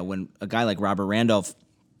 when a guy like Robert Randolph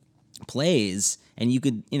plays, and you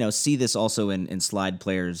could, see this also in slide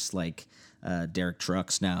players like Derek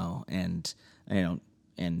Trucks now, and,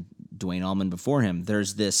 and Dwayne Allman before him,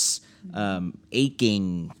 there's this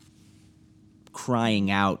aching, crying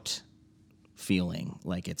out feeling,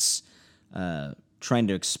 like it's trying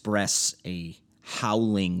to express a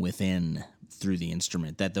howling within through the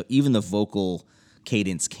instrument that even the vocal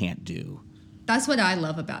cadence can't do. That's what I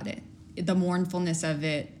love about it. The mournfulness of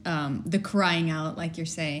it, the crying out, like you're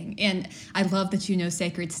saying. And I love that you know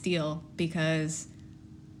Sacred Steel, because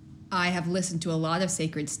I have listened to a lot of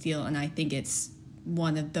Sacred Steel, and I think it's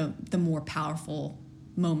one of the more powerful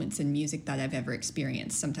moments in music that I've ever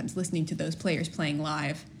experienced. Sometimes listening to those players playing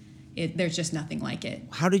live, there's just nothing like it.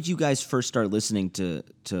 How did you guys first start listening to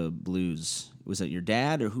blues? Was it your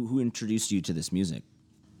dad, or who introduced you to this music?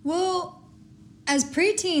 Well, as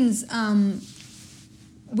preteens,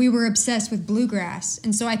 we were obsessed with bluegrass,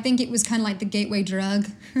 and so I think it was kind of like the gateway drug.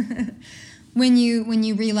 when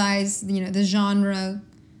you realize the genre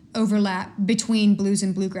overlap between blues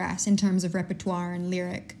and bluegrass in terms of repertoire and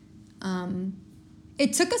lyric.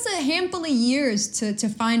 It took us a handful of years to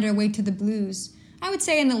find our way to the blues. I would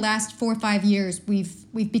say in the last 4 or 5 years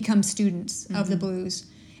we've become students of the blues,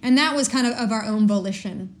 and that was kind of our own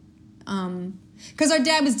volition. Because our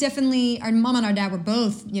mom and our dad were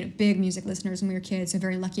both, big music listeners when we were kids, so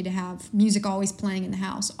very lucky to have music always playing in the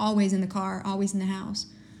house, always in the car, always in the house.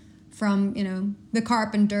 From, the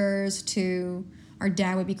Carpenters to our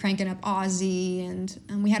dad would be cranking up Ozzy,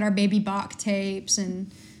 and we had our Baby Bach tapes,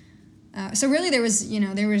 and so really there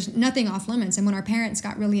was nothing off limits. And when our parents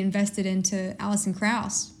got really invested into Alison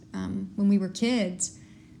Krauss when we were kids,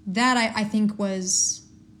 that I think was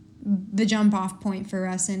the jump off point for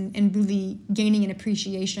us and really gaining an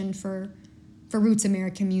appreciation for roots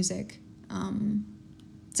American music.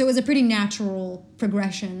 So it was a pretty natural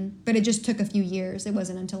progression, but it just took a few years. It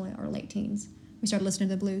wasn't until our late teens we started listening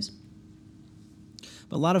to the blues.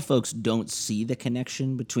 But a lot of folks don't see the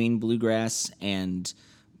connection between bluegrass and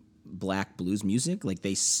black blues music. Like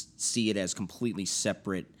they see it as completely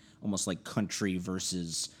separate, almost like country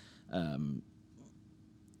versus the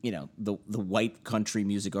white country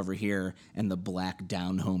music over here and the black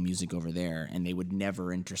down-home music over there, and they would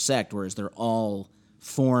never intersect, whereas they're all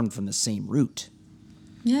formed from the same root.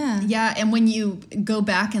 Yeah. Yeah, and when you go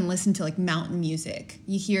back and listen to, like, mountain music,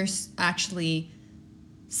 you hear actually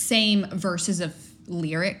same verses of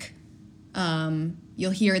lyric.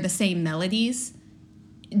 You'll hear the same melodies,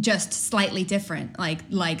 just slightly different.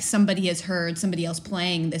 Like somebody has heard somebody else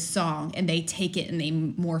playing this song and they take it and they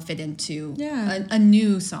morph it into a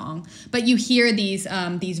new song. But you hear these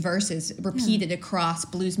verses repeated across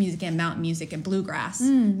blues music and mountain music and bluegrass.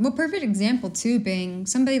 Well, perfect example too being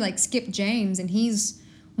somebody like Skip James, and he's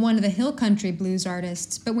one of the hill country blues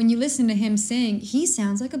artists. But when you listen to him sing, he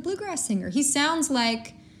sounds like a bluegrass singer. He sounds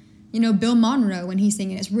like, Bill Monroe when he's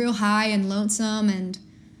singing. It's real high and lonesome, and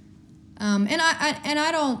I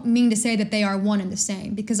don't mean to say that they are one and the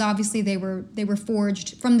same, because obviously they were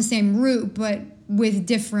forged from the same root, but with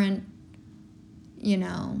different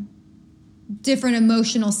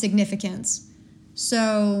emotional significance.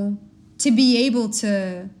 So to be able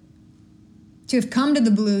to have come to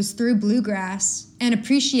the blues through bluegrass and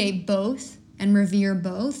appreciate both and revere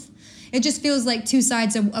both, it just feels like two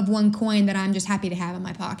sides of one coin that I'm just happy to have in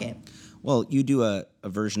my pocket. Well, you do a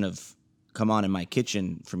version of Come On in My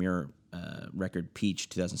Kitchen from your record Peach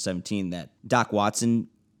 2017 that Doc Watson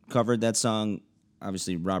covered that song,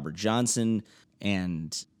 obviously Robert Johnson,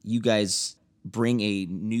 and you guys bring a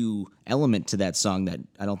new element to that song that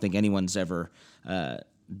I don't think anyone's ever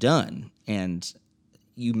done. And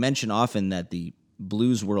you mention often that the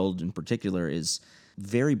blues world in particular is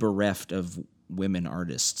very bereft of women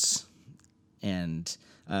artists. And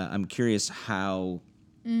I'm curious how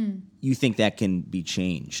you think that can be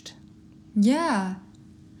changed. Yeah.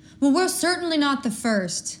 Well, we're certainly not the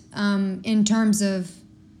first in terms of,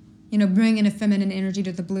 bringing a feminine energy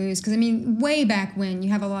to the blues. Because, way back when,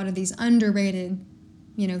 you have a lot of these underrated,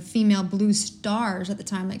 female blues stars at the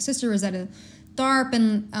time, like Sister Rosetta Tharpe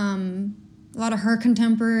and a lot of her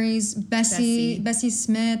contemporaries, Bessie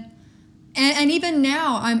Smith. And even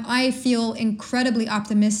now, I feel incredibly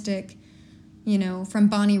optimistic, from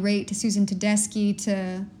Bonnie Raitt to Susan Tedeschi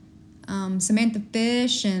to Samantha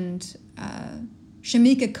Fish and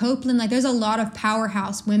Shamika Copeland. Like, there's a lot of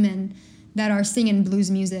powerhouse women that are singing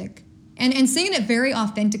blues music and singing it very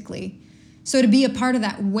authentically. So to be a part of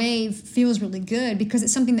that wave feels really good because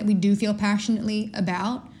it's something that we do feel passionately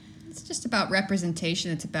about. It's just about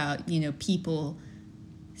representation. It's about, people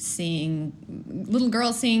seeing, little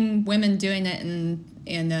girls seeing women doing it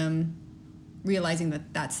and realizing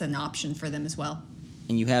that that's an option for them as well.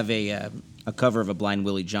 And you have a cover of a Blind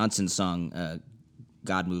Willie Johnson song,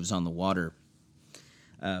 God Moves on the Water.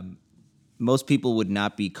 Most people would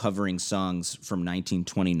not be covering songs from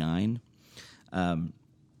 1929,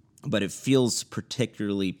 but it feels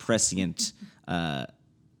particularly prescient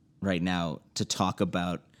right now to talk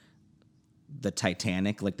about the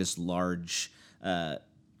Titanic, like this large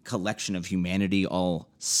collection of humanity all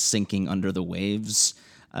sinking under the waves,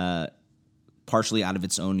 partially out of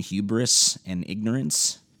its own hubris and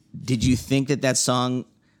ignorance. Did you think that song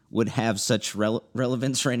would have such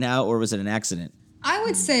relevance right now, or was it an accident? I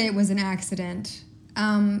would say it was an accident.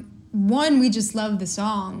 One, we just love the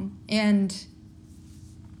song, and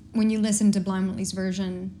when you listen to Blind Willie's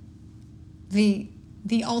version, the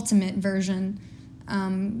ultimate version,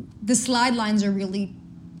 the slide lines are really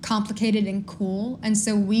complicated and cool, and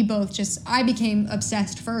so we both I became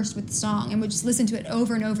obsessed first with the song and would just listen to it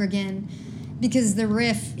over and over again because the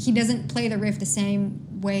riff, he doesn't play the riff the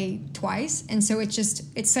same way twice, and so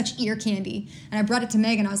it's such ear candy. And I brought it to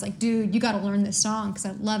Megan. I was like, dude, you got to learn this song because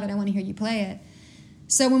I love it. I want to hear you play it.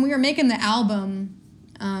 So when we were making the album,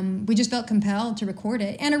 we just felt compelled to record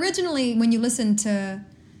it. And originally, when you listen to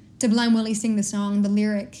Blind Willie sing the song, the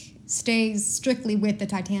lyric stays strictly with the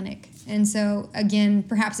Titanic. And so, again,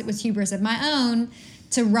 perhaps it was hubris of my own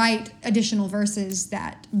to write additional verses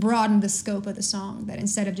that broadened the scope of the song, that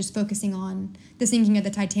instead of just focusing on the sinking of the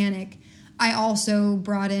Titanic, I also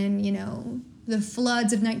brought in, you know, the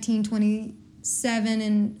floods of 1927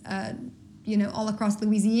 and, you know, all across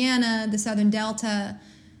Louisiana, the Southern Delta,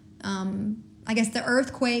 I guess the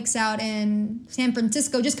earthquakes out in San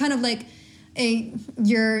Francisco, just kind of like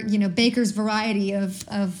your Baker's variety of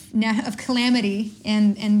calamity,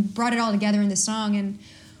 and brought it all together in this song. And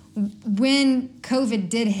when COVID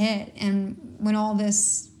did hit, and when all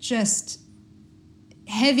this just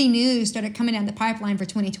heavy news started coming down the pipeline for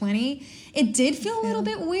 2020, it did feel a little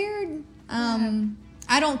bit weird.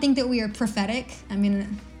 I don't think that we are prophetic. I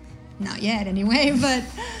mean, not yet anyway, but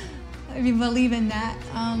I believe in that.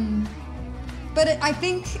 But I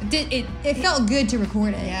think it felt good to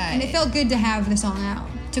record it. Yeah, and it felt good to have the song out.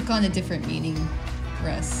 Took on a different meaning for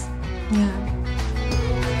us. Yeah.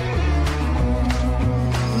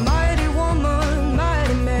 Mighty woman,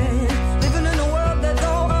 mighty man, living in a world that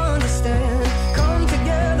don't understand. Come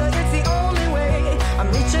together, it's the only way. I'm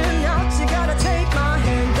reaching out, you gotta take my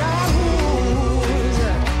hand down.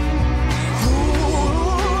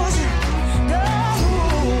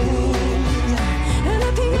 And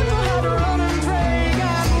the people had to run and pray.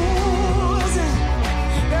 God moves,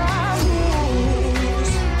 God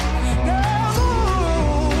moves, God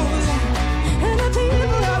moves. And the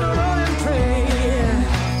people had to run and pray.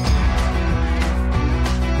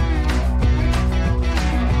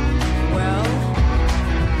 Well,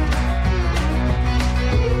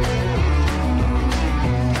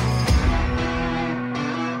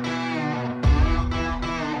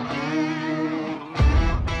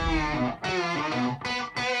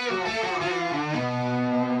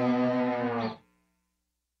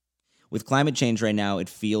 With climate change right now, it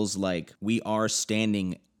feels like we are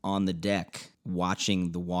standing on the deck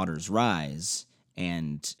watching the waters rise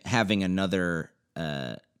and having another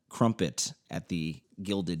crumpet at the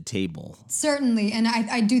gilded table. Certainly, and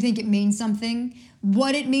I do think it means something.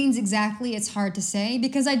 What it means exactly, it's hard to say,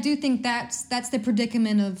 because I do think that's the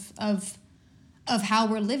predicament of how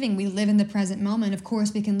we're living. We live in the present moment. Of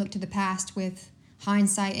course, we can look to the past with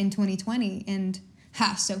hindsight in 2020, and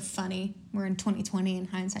so funny. We're in 2020 and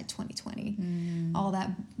hindsight 2020, all that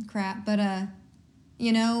crap. But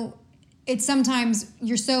you know, it's sometimes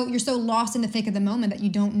you're so lost in the thick of the moment that you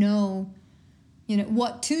don't know, you know,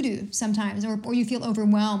 what to do sometimes, or you feel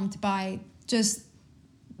overwhelmed by just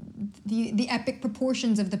the epic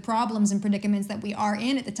proportions of the problems and predicaments that we are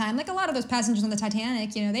in at the time. Like a lot of those passengers on the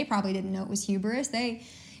Titanic, you know, they probably didn't know it was hubris. They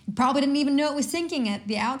probably didn't even know it was sinking at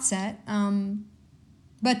the outset.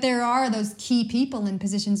 But there are those key people in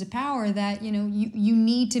positions of power that, you know, you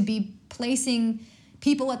need to be placing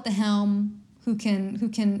people at the helm who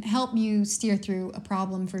can help you steer through a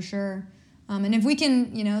problem for sure. And if we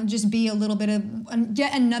can, you know, just be a little bit of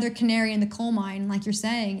yet another canary in the coal mine, like you're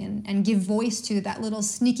saying, and give voice to that little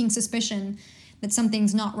sneaking suspicion that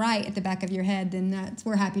something's not right at the back of your head, then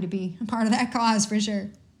we're happy to be a part of that cause for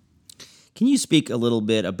sure. Can you speak a little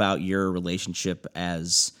bit about your relationship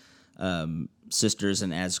as sisters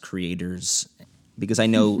and as creators? Because I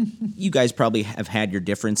know you guys probably have had your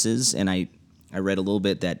differences, and I read a little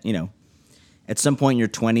bit that, you know, at some point in your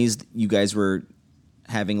 20s, you guys were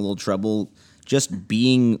having a little trouble just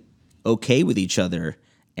being okay with each other,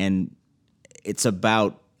 and it's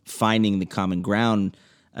about finding the common ground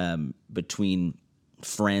between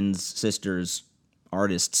friends, sisters,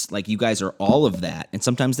 artists. Like, you guys are all of that, and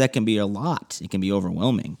sometimes that can be a lot. It can be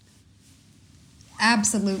overwhelming.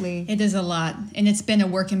 Absolutely. It is a lot. And it's been a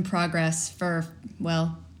work in progress for,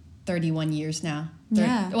 31 years now.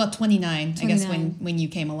 29, I guess, when you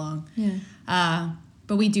came along. Yeah.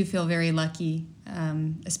 But we do feel very lucky,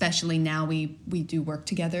 especially now we do work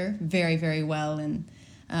together very, very well,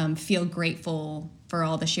 and feel grateful for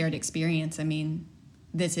all the shared experience. I mean,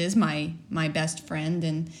 this is my best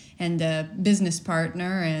friend and a business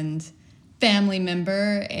partner and family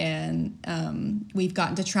member, and we've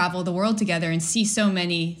gotten to travel the world together and see so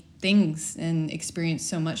many things and experience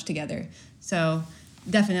so much together. So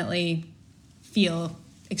definitely feel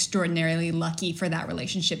extraordinarily lucky for that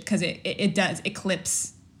relationship, because it does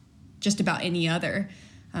eclipse just about any other.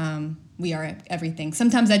 We are everything.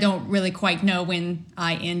 Sometimes I don't really quite know when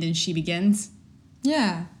I end and she begins.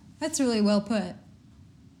 Yeah, that's really well put.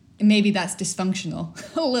 And maybe that's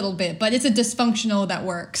dysfunctional a little bit, but it's a dysfunctional that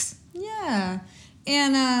works. Yeah,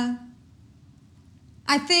 and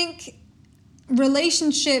I think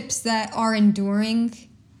relationships that are enduring,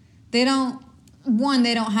 they don't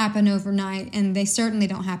happen overnight, and they certainly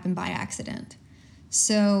don't happen by accident.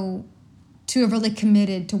 So two have really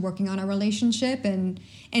committed to working on our relationship and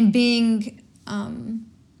being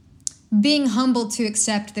humble to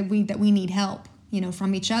accept that we need help,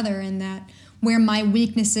 from each other, and that where my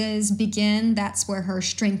weaknesses begin, that's where her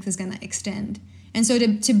strength is going to extend. And so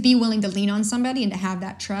to be willing to lean on somebody and to have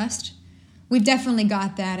that trust, we've definitely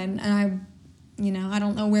got that. And I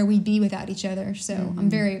don't know where we'd be without each other. So I'm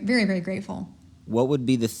very, very, very grateful. What would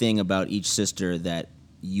be the thing about each sister that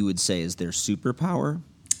you would say is their superpower,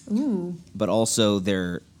 but also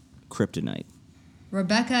their kryptonite?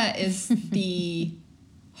 Rebecca is the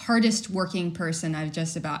hardest working person I've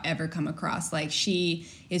just about ever come across. Like, she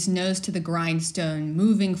is nose to the grindstone,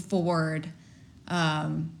 moving forward,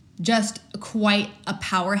 just quite a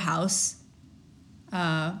powerhouse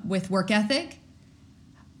with work ethic.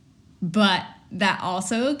 But that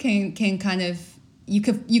also can kind of, you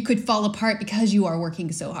could fall apart because you are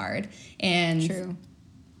working so hard, and True.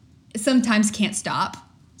 sometimes can't stop.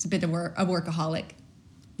 It's a bit of a workaholic.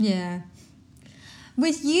 Yeah.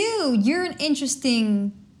 With you, you're an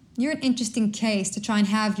interesting case to try and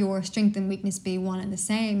have your strength and weakness be one and the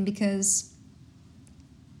same, because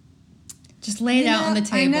just lay it out on the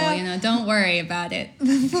table, don't worry about it.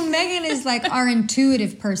 Well, Megan is like our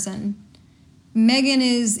intuitive person. Megan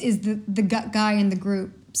is the gut guy in the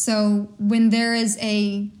group. So when there is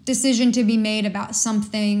a decision to be made about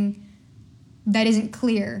something that isn't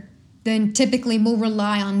clear, then typically we'll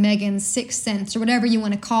rely on Megan's sixth sense, or whatever you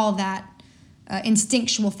want to call that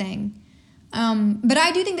instinctual thing. But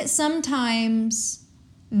I do think that sometimes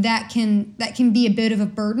that can be a bit of a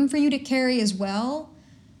burden for you to carry as well.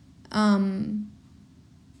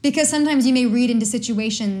 Because sometimes you may read into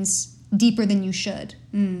situations deeper than you should.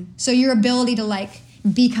 So your ability to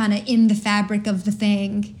be kind of in the fabric of the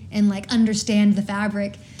thing and understand the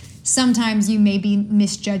fabric, sometimes you may be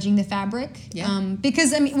misjudging the fabric. Yeah.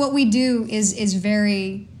 Because what we do is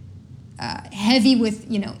very heavy with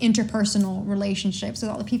interpersonal relationships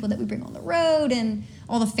with all the people that we bring on the road and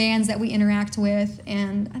all the fans that we interact with,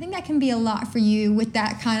 and I think that can be a lot for you with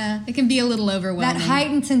that kind of, it can be a little overwhelming, that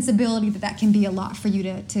heightened sensibility that can be a lot for you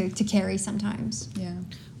to carry sometimes. Yeah.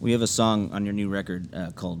 We have a song on your new record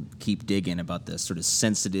called Keep Digging, about the sort of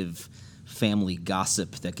sensitive family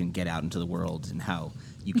gossip that can get out into the world and how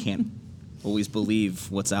you can't always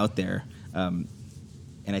believe what's out there. And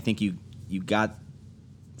I think you got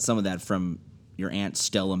some of that from your Aunt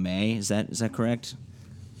Stella May. Is that correct?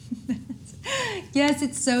 Yes,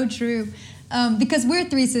 it's so true. Because we're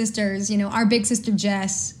three sisters, our big sister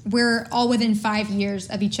Jess, we're all within 5 years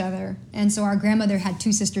of each other. And so our grandmother had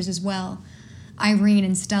two sisters as well, Irene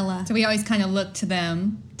and Stella. So we always kind of look to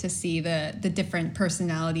them to see the different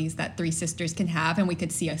personalities that three sisters can have, and we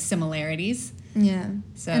could see similarities. Yeah.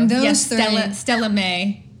 So and those yes, three, Stella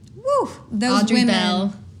May, woo, those Audrey women,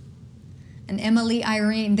 Bell, and Emily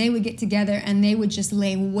Irene, they would get together and they would just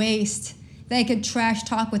lay waste. They could trash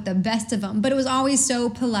talk with the best of them, but it was always so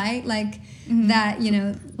polite, that,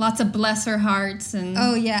 lots of bless her hearts, and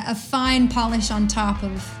oh yeah, a fine polish on top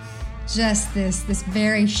of just this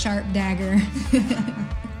very sharp dagger.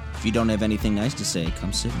 If you don't have anything nice to say,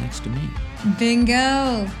 come sit next to me.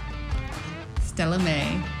 Bingo. Stella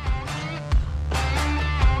May.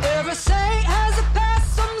 Every saint has a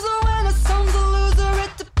past, some's a winner, some's a loser.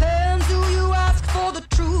 It depends who you ask for the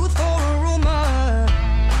truth or a rumor.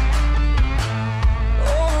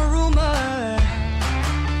 Or a rumor.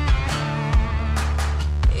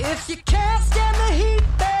 If you can't stand the heat,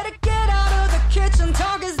 better get out of the kitchen.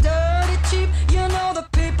 Talk is dirty cheap, the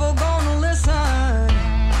people gonna listen.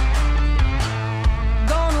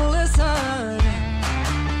 Gonna listen.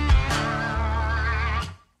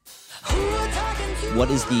 What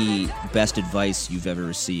is the best advice you've ever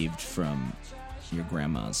received from your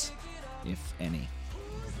grandmas, if any?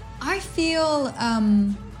 I feel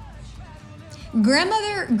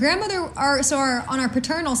grandmother on our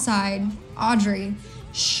paternal side, Audrey,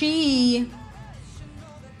 she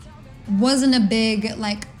wasn't a big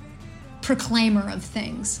proclaimer of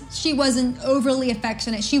things. She wasn't overly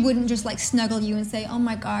affectionate. She wouldn't just snuggle you and say, "Oh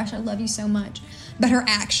my gosh, I love you so much." But her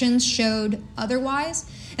actions showed otherwise.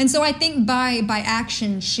 And so I think by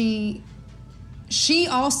action, she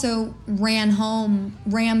also rammed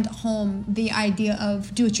home the idea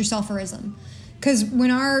of do-it-yourselferism. Because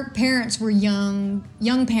when our parents were young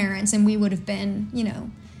parents, and we would have been,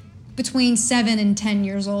 between 7 and 10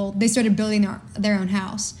 years old, they started building their own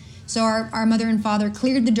house. So our mother and father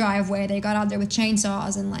cleared the driveway. They got out there with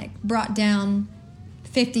chainsaws and brought down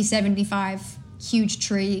 50, 75 huge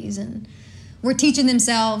trees, and were teaching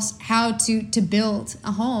themselves how to build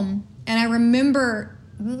a home. And I remember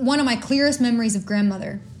one of my clearest memories of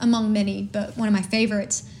grandmother, among many, but one of my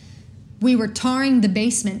favorites, we were tarring the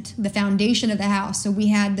basement, the foundation of the house. So we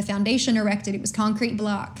had the foundation erected. It was concrete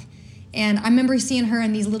block. And I remember seeing her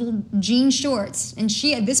in these little jean shorts. And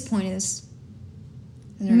she, at this point, is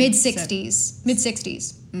mid-60s.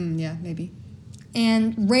 Mid-60s. Yeah, maybe.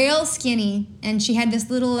 And rail skinny. And she had this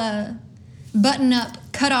little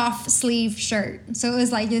button-up, cut-off sleeve shirt. So it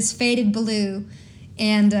was like this faded blue.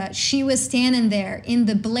 And she was standing there in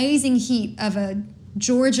the blazing heat of a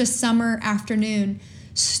Georgia summer afternoon,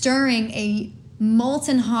 stirring a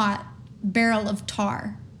molten hot barrel of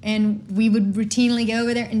tar. And we would routinely go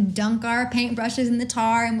over there and dunk our paintbrushes in the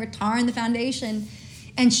tar, and we're tarring the foundation.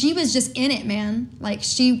 And she was just in it, man. Like,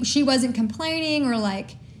 she wasn't complaining or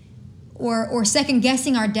like, or second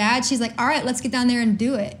guessing our dad. She's like, all right, let's get down there and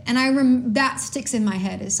do it. And that sticks in my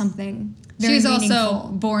head as something very She was meaningful. also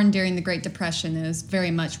born during the Great Depression. It was very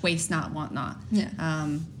much waste not, want not. Yeah.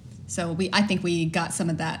 So I think we got some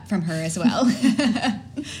of that from her as well.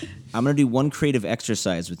 I'm going to do one creative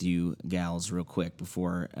exercise with you gals real quick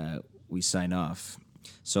before we sign off.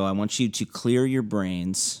 So I want you to clear your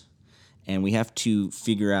brains, and we have to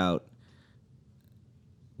figure out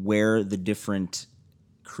where the different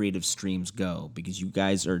creative streams go, because you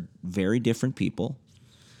guys are very different people,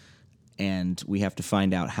 and we have to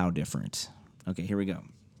find out how different. Okay, here we go.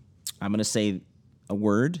 I'm going to say a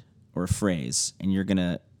word or a phrase, and you're going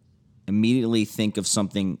to immediately think of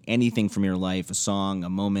something, anything from your life, a song, a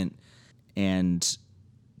moment, and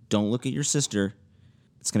don't look at your sister.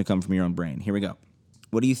 It's going to come from your own brain. Here we go.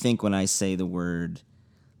 What do you think when I say the word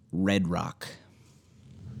Red Rock?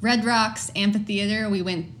 Red Rocks Amphitheater. We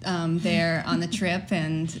went there on the trip,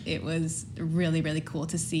 and it was really, really cool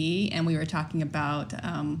to see. And we were talking about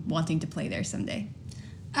wanting to play there someday.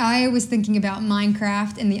 I was thinking about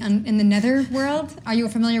Minecraft in the Nether world. Are you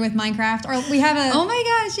familiar with Minecraft? Or we have a Oh my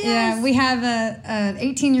gosh, yes. Yeah, we have a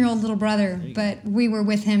 18-year-old little brother, but we were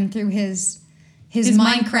with him through his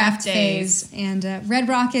Minecraft phase. And Red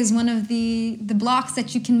Rock is one of the blocks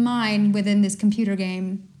that you can mine within this computer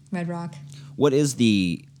game, Red Rock. What is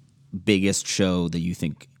the biggest show that you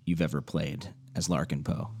think you've ever played as Larkin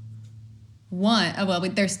Poe?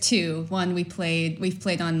 There's two. One we've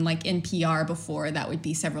played on like NPR before. That would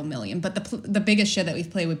be several million. But the biggest show that we've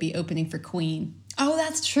played would be opening for Queen. Oh,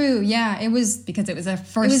 that's true. Yeah, it was Because it was our it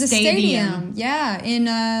first was a stadium. Yeah,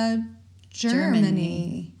 in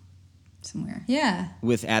Germany. Somewhere. Yeah.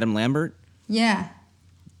 With Adam Lambert? Yeah.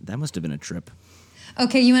 That must have been a trip.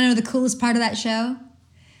 Okay, you want to know the coolest part of that show?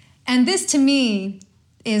 And this, to me,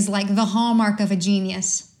 is like the hallmark of a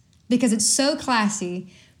genius, because it's so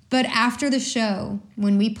classy. But after the show,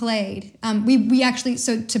 when we played, we actually,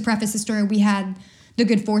 so to preface the story, we had the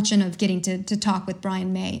good fortune of getting to talk with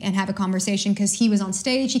Brian May and have a conversation, because he was on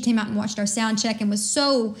stage. He came out and watched our sound check and was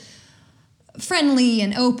so friendly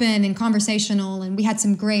and open and conversational, and we had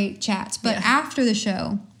some great chats. But after the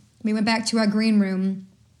show, we went back to our green room,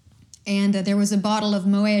 and there was a bottle of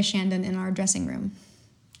Moet Chandon in our dressing room,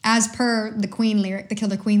 as per the Queen lyric, the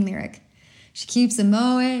Killer Queen lyric. She keeps a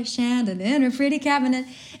Moet Chandon in her pretty cabinet.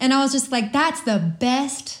 And I was just like, that's the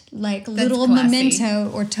best, like, little classy.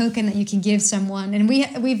 memento or token that you can give someone. And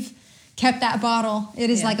we've kept that bottle. It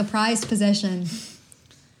is like a prized possession.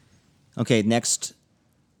 Okay, next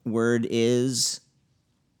word is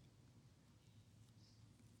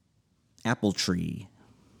apple tree.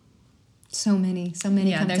 So many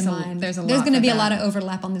Yeah, come there's to a- mind. there's a There's lot going to of be a that. lot of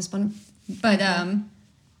overlap on this one. But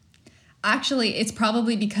actually, it's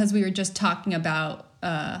probably because we were just talking about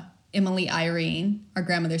Emily Irene, our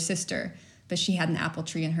grandmother's sister, but she had an apple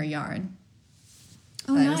tree in her yard.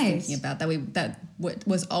 Oh, I nice. was thinking about that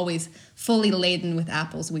was always fully laden with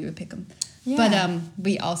apples. We would pick them. Yeah. But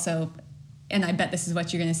we also, and I bet this is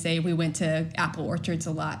what you're going to say, we went to apple orchards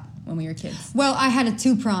a lot when we were kids. Well, I had a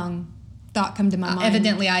two-prong thought come to my mind.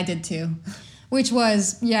 Evidently, I did too. Which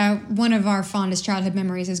was, one of our fondest childhood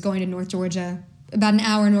memories is going to North Georgia, about an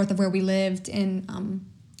hour north of where we lived. And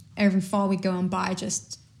every fall we'd go and buy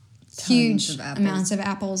just huge of apples. amounts of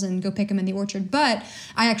apples and go pick them in the orchard. But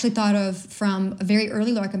I actually thought of, from a very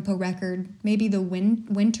early Larkin Poe record, maybe the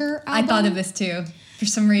Winter album. I thought of this too, for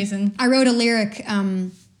some reason. I wrote a lyric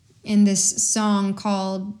in this song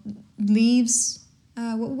called Leaves.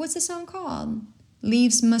 What's the song called?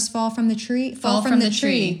 Leaves must fall from the tree. Fall from the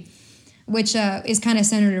tree. Which is kind of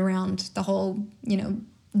centered around the whole,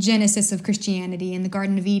 genesis of Christianity in the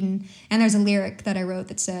Garden of Eden. And there's a lyric that I wrote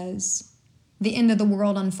that says, "The end of the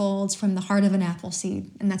world unfolds from the heart of an apple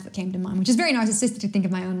seed." And that's what came to mind, which is very narcissistic to think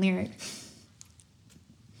of my own lyric.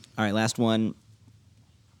 All right, last one.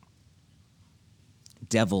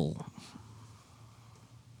 Devil.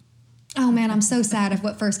 Oh, man, I'm so sad of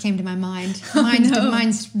what first came to my mind.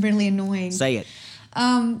 Mine's really annoying. Say it.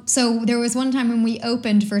 So there was one time when we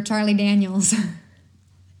opened for Charlie Daniels.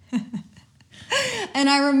 And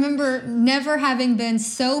I remember never having been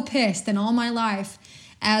so pissed in all my life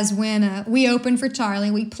as when we opened for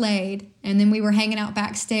Charlie, we played, and then we were hanging out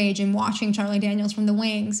backstage and watching Charlie Daniels from the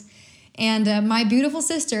wings. And my beautiful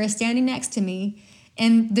sister is standing next to me,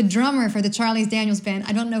 and the drummer for the Charlie Daniels band,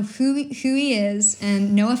 I don't know who he is,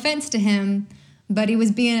 and no offense to him, but he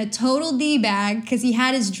was being a total D-bag because he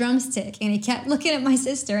had his drumstick, and he kept looking at my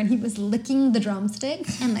sister, and he was licking the drumstick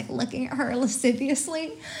and, like, looking at her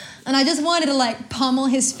lasciviously. And I just wanted to, like, pummel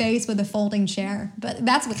his face with a folding chair. But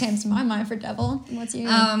that's what came to my mind for Devil. What's your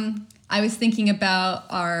I was thinking about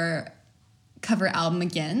our cover album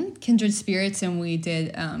again, Kindred Spirits, and we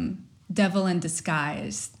did Devil in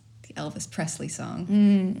Disguise, the Elvis Presley song.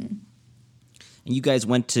 And you guys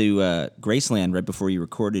went to Graceland right before you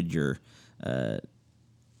recorded your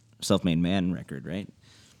Self-Made Man record, right?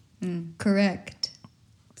 Correct.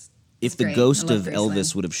 If the great. ghost I of love Elvis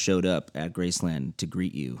Graceland. would have showed up at Graceland to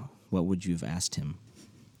greet you, what would you have asked him?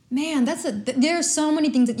 Man, there are so many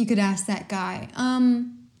things that you could ask that guy.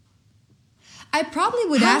 I probably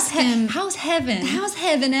would ask him, How's heaven? how's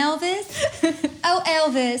heaven, Elvis? Oh,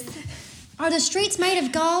 Elvis, are the streets made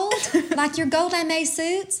of gold? Like your gold lame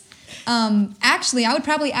suits? Actually, I would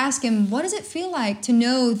probably ask him, what does it feel like to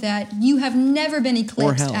know that you have never been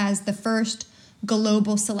eclipsed hell. as the first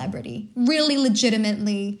global celebrity? Really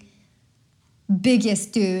legitimately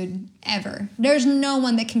biggest dude ever. There's no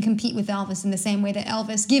one that can compete with Elvis in the same way that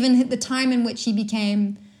Elvis, given the time in which he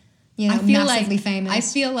became, massively famous. I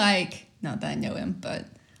feel like, not that I know him, but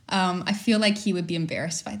I feel like he would be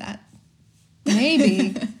embarrassed by that.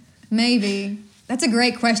 Maybe. That's a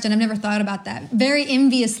great question. I've never thought about that. Very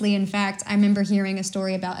enviously, in fact, I remember hearing a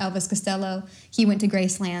story about Elvis Costello. He went to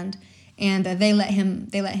Graceland, and they let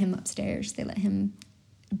him upstairs. They let him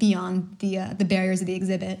beyond the barriers of the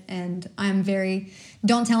exhibit, and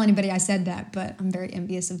don't tell anybody I said that, but I'm very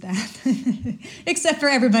envious of that. Except for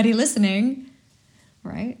everybody listening,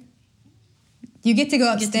 right? You get to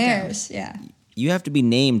go upstairs. Yeah. You have to be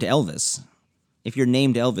named Elvis. If you're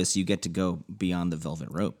named Elvis, you get to go beyond the velvet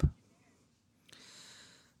rope.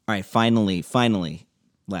 All right, finally,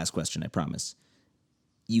 last question, I promise.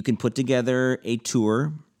 You can put together a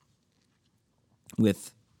tour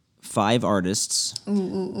with 5 artists,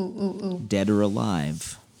 dead or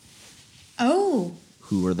alive. Oh.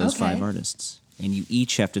 Who are those Okay. 5 artists? And you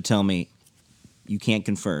each have to tell me, you can't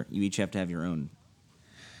confer. You each have to have your own.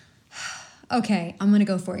 Okay, I'm going to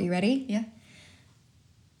go for it. You ready? Yeah.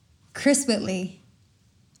 Chris Whitley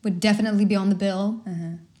would definitely be on the bill.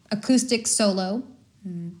 Acoustic solo.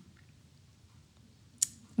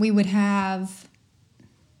 We would have,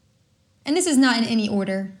 and this is not in any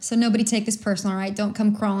order, so nobody take this personal, right? Don't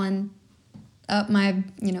come crawling up my,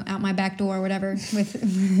 out my back door or whatever with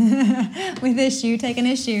take an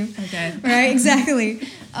issue. Okay. Right, exactly.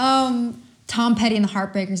 Tom Petty and the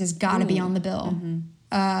Heartbreakers has got to be on the bill.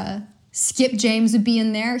 Skip James would be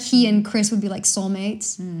in there. He and Chris would be like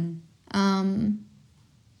soulmates.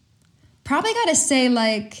 Probably got to say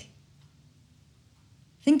I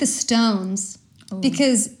think the Stones,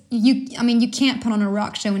 because you can't put on a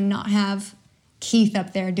rock show and not have Keith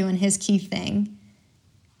up there doing his Keith thing.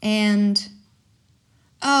 And,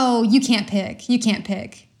 you can't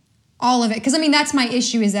pick all of it. Because, that's my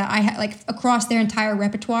issue is that I across their entire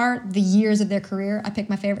repertoire, the years of their career, I pick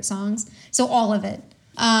my favorite songs. So all of it.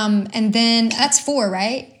 And then, that's 4,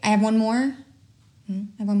 right? I have one more.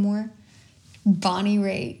 Bonnie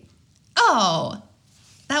Raitt. Oh,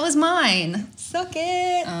 that was mine. Suck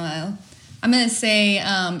it. I'm going to say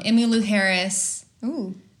Emmylou Harris,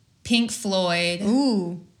 Ooh. Pink Floyd,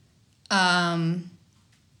 Ooh. Allman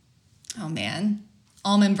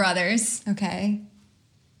Brothers, Okay.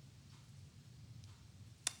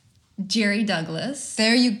 Jerry Douglas,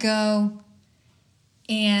 There you go.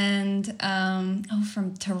 and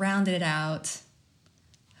to round it out,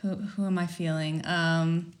 who am I feeling?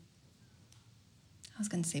 I was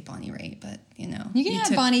going to say Bonnie Raitt, but You can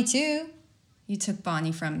have Bonnie too. You took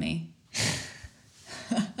Bonnie from me.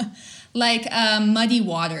 Muddy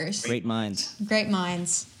Waters. Great minds. Great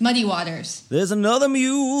minds. Muddy Waters. There's another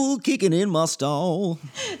mule kicking in my stall.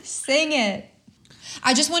 Sing it.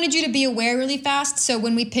 I just wanted you to be aware really fast, so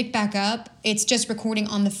when we pick back up, it's just recording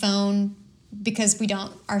on the phone because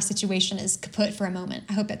our situation is kaput for a moment.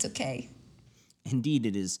 I hope that's okay. Indeed,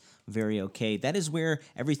 it is very okay. That is where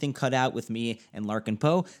everything cut out with me and Larkin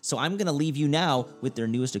Poe. So I'm going to leave you now with their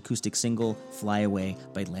newest acoustic single, Fly Away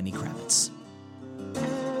by Lenny Kravitz.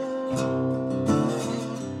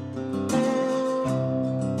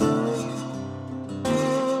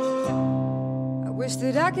 I wish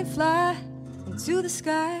that I could fly to the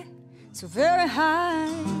sky, so very high,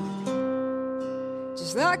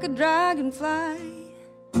 just like a dragonfly.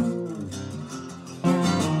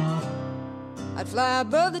 I'd fly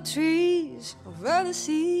above the trees, over the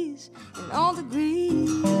seas, in all degrees,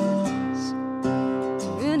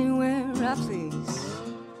 to anywhere I please.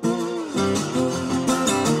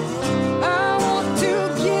 I want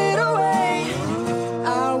to get away,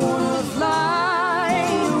 I wanna fly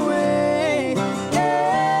away,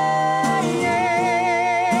 yeah,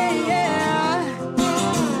 yeah, yeah.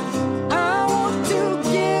 I want to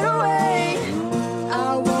get away,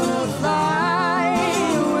 I wanna fly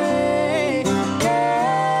away,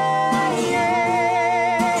 yeah,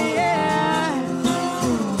 yeah, yeah.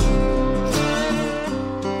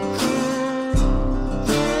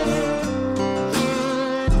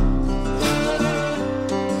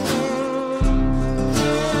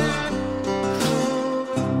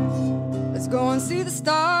 Let's go and see the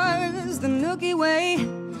stars, the Milky Way,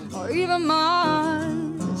 or even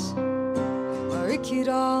Mars, or it could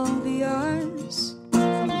all be ours.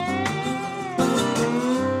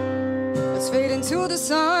 Let's fade into the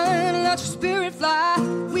sun, let your spirit fly.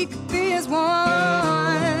 We could be as one,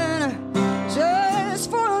 just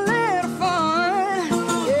for a little fun.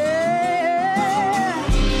 Yeah,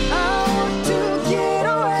 I want to get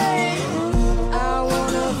away, I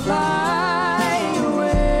wanna fly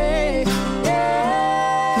away.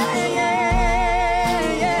 Yeah,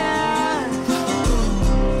 yeah, yeah.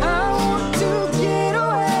 I want to get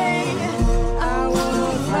away, I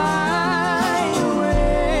wanna fly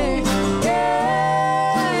away.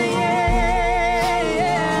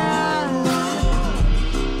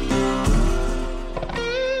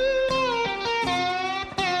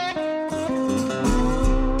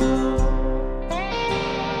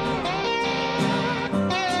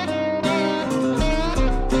 Yeah,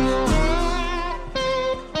 yeah,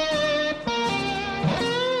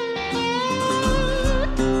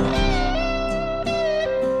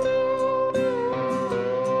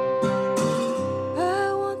 yeah.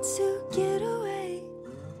 I want to get away,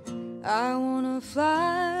 I wanna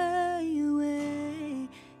fly away.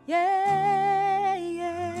 Yeah,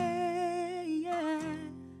 yeah, yeah.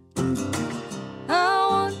 I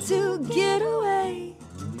want to get away,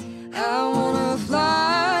 I wanna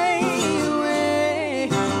fly away.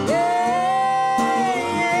 Yeah, yeah.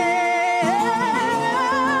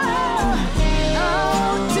 I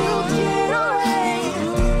want to get away,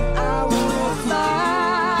 I wanna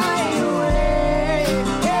fly away.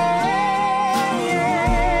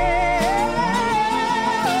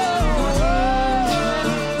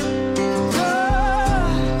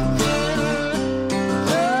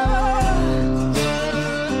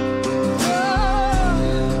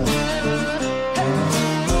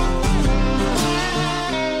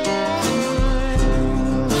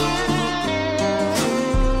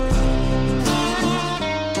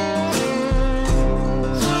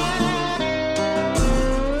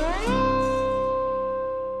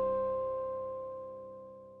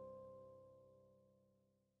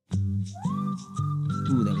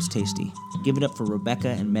 Ooh, that was tasty. Give it up for Rebecca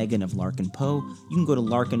and Megan of Larkin Poe. You can go to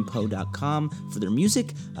larkinpoe.com for their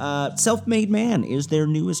music. Self-Made Man is their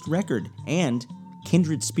newest record, and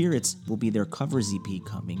Kindred Spirits will be their covers EP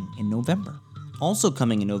coming in November. Also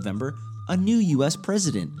coming in November, a new U.S.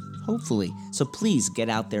 president, hopefully. So please get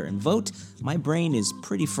out there and vote. My brain is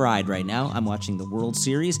pretty fried right now. I'm watching the World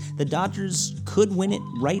Series. The Dodgers could win it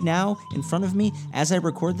right now in front of me as I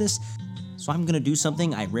record this. So I'm going to do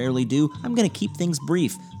something I rarely do. I'm going to keep things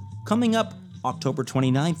brief. Coming up October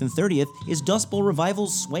 29th and 30th is Dust Bowl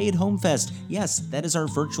Revival's Sway at Home Fest. Yes, that is our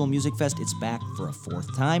virtual music fest. It's back for a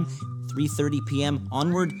fourth time. 3:30 p.m.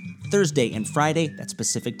 onward, Thursday and Friday, that's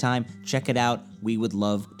Pacific time. Check it out. We would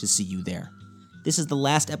love to see you there. This is the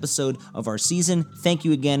last episode of our season. Thank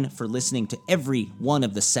you again for listening to every one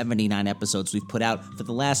of the 79 episodes we've put out for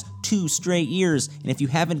the last 2 straight years. And if you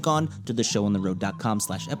haven't gone to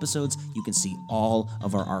theshowontheroad.com/episodes, you can see all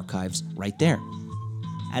of our archives right there.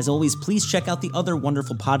 As always, please check out the other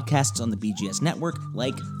wonderful podcasts on the BGS network,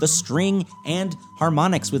 like The String and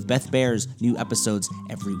Harmonics with Beth Bears, new episodes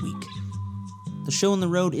every week. The Show on the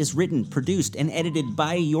Road is written, produced, and edited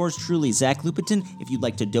by yours truly, Zach Lupetin. If you'd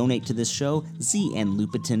like to donate to this show,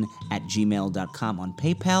 znlupetin@gmail.com on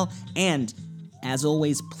PayPal. And, as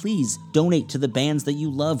always, please donate to the bands that you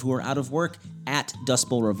love who are out of work at Dust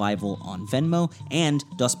Bowl Revival on Venmo and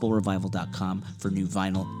dustbowlrevival.com for new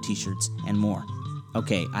vinyl, t-shirts, and more.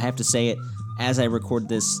 Okay, I have to say it. As I record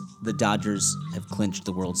this, the Dodgers have clinched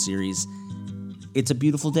the World Series. It's a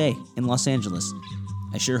beautiful day in Los Angeles.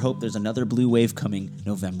 I sure hope there's another blue wave coming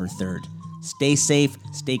November 3rd. Stay safe,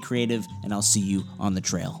 stay creative, and I'll see you on the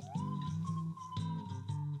trail.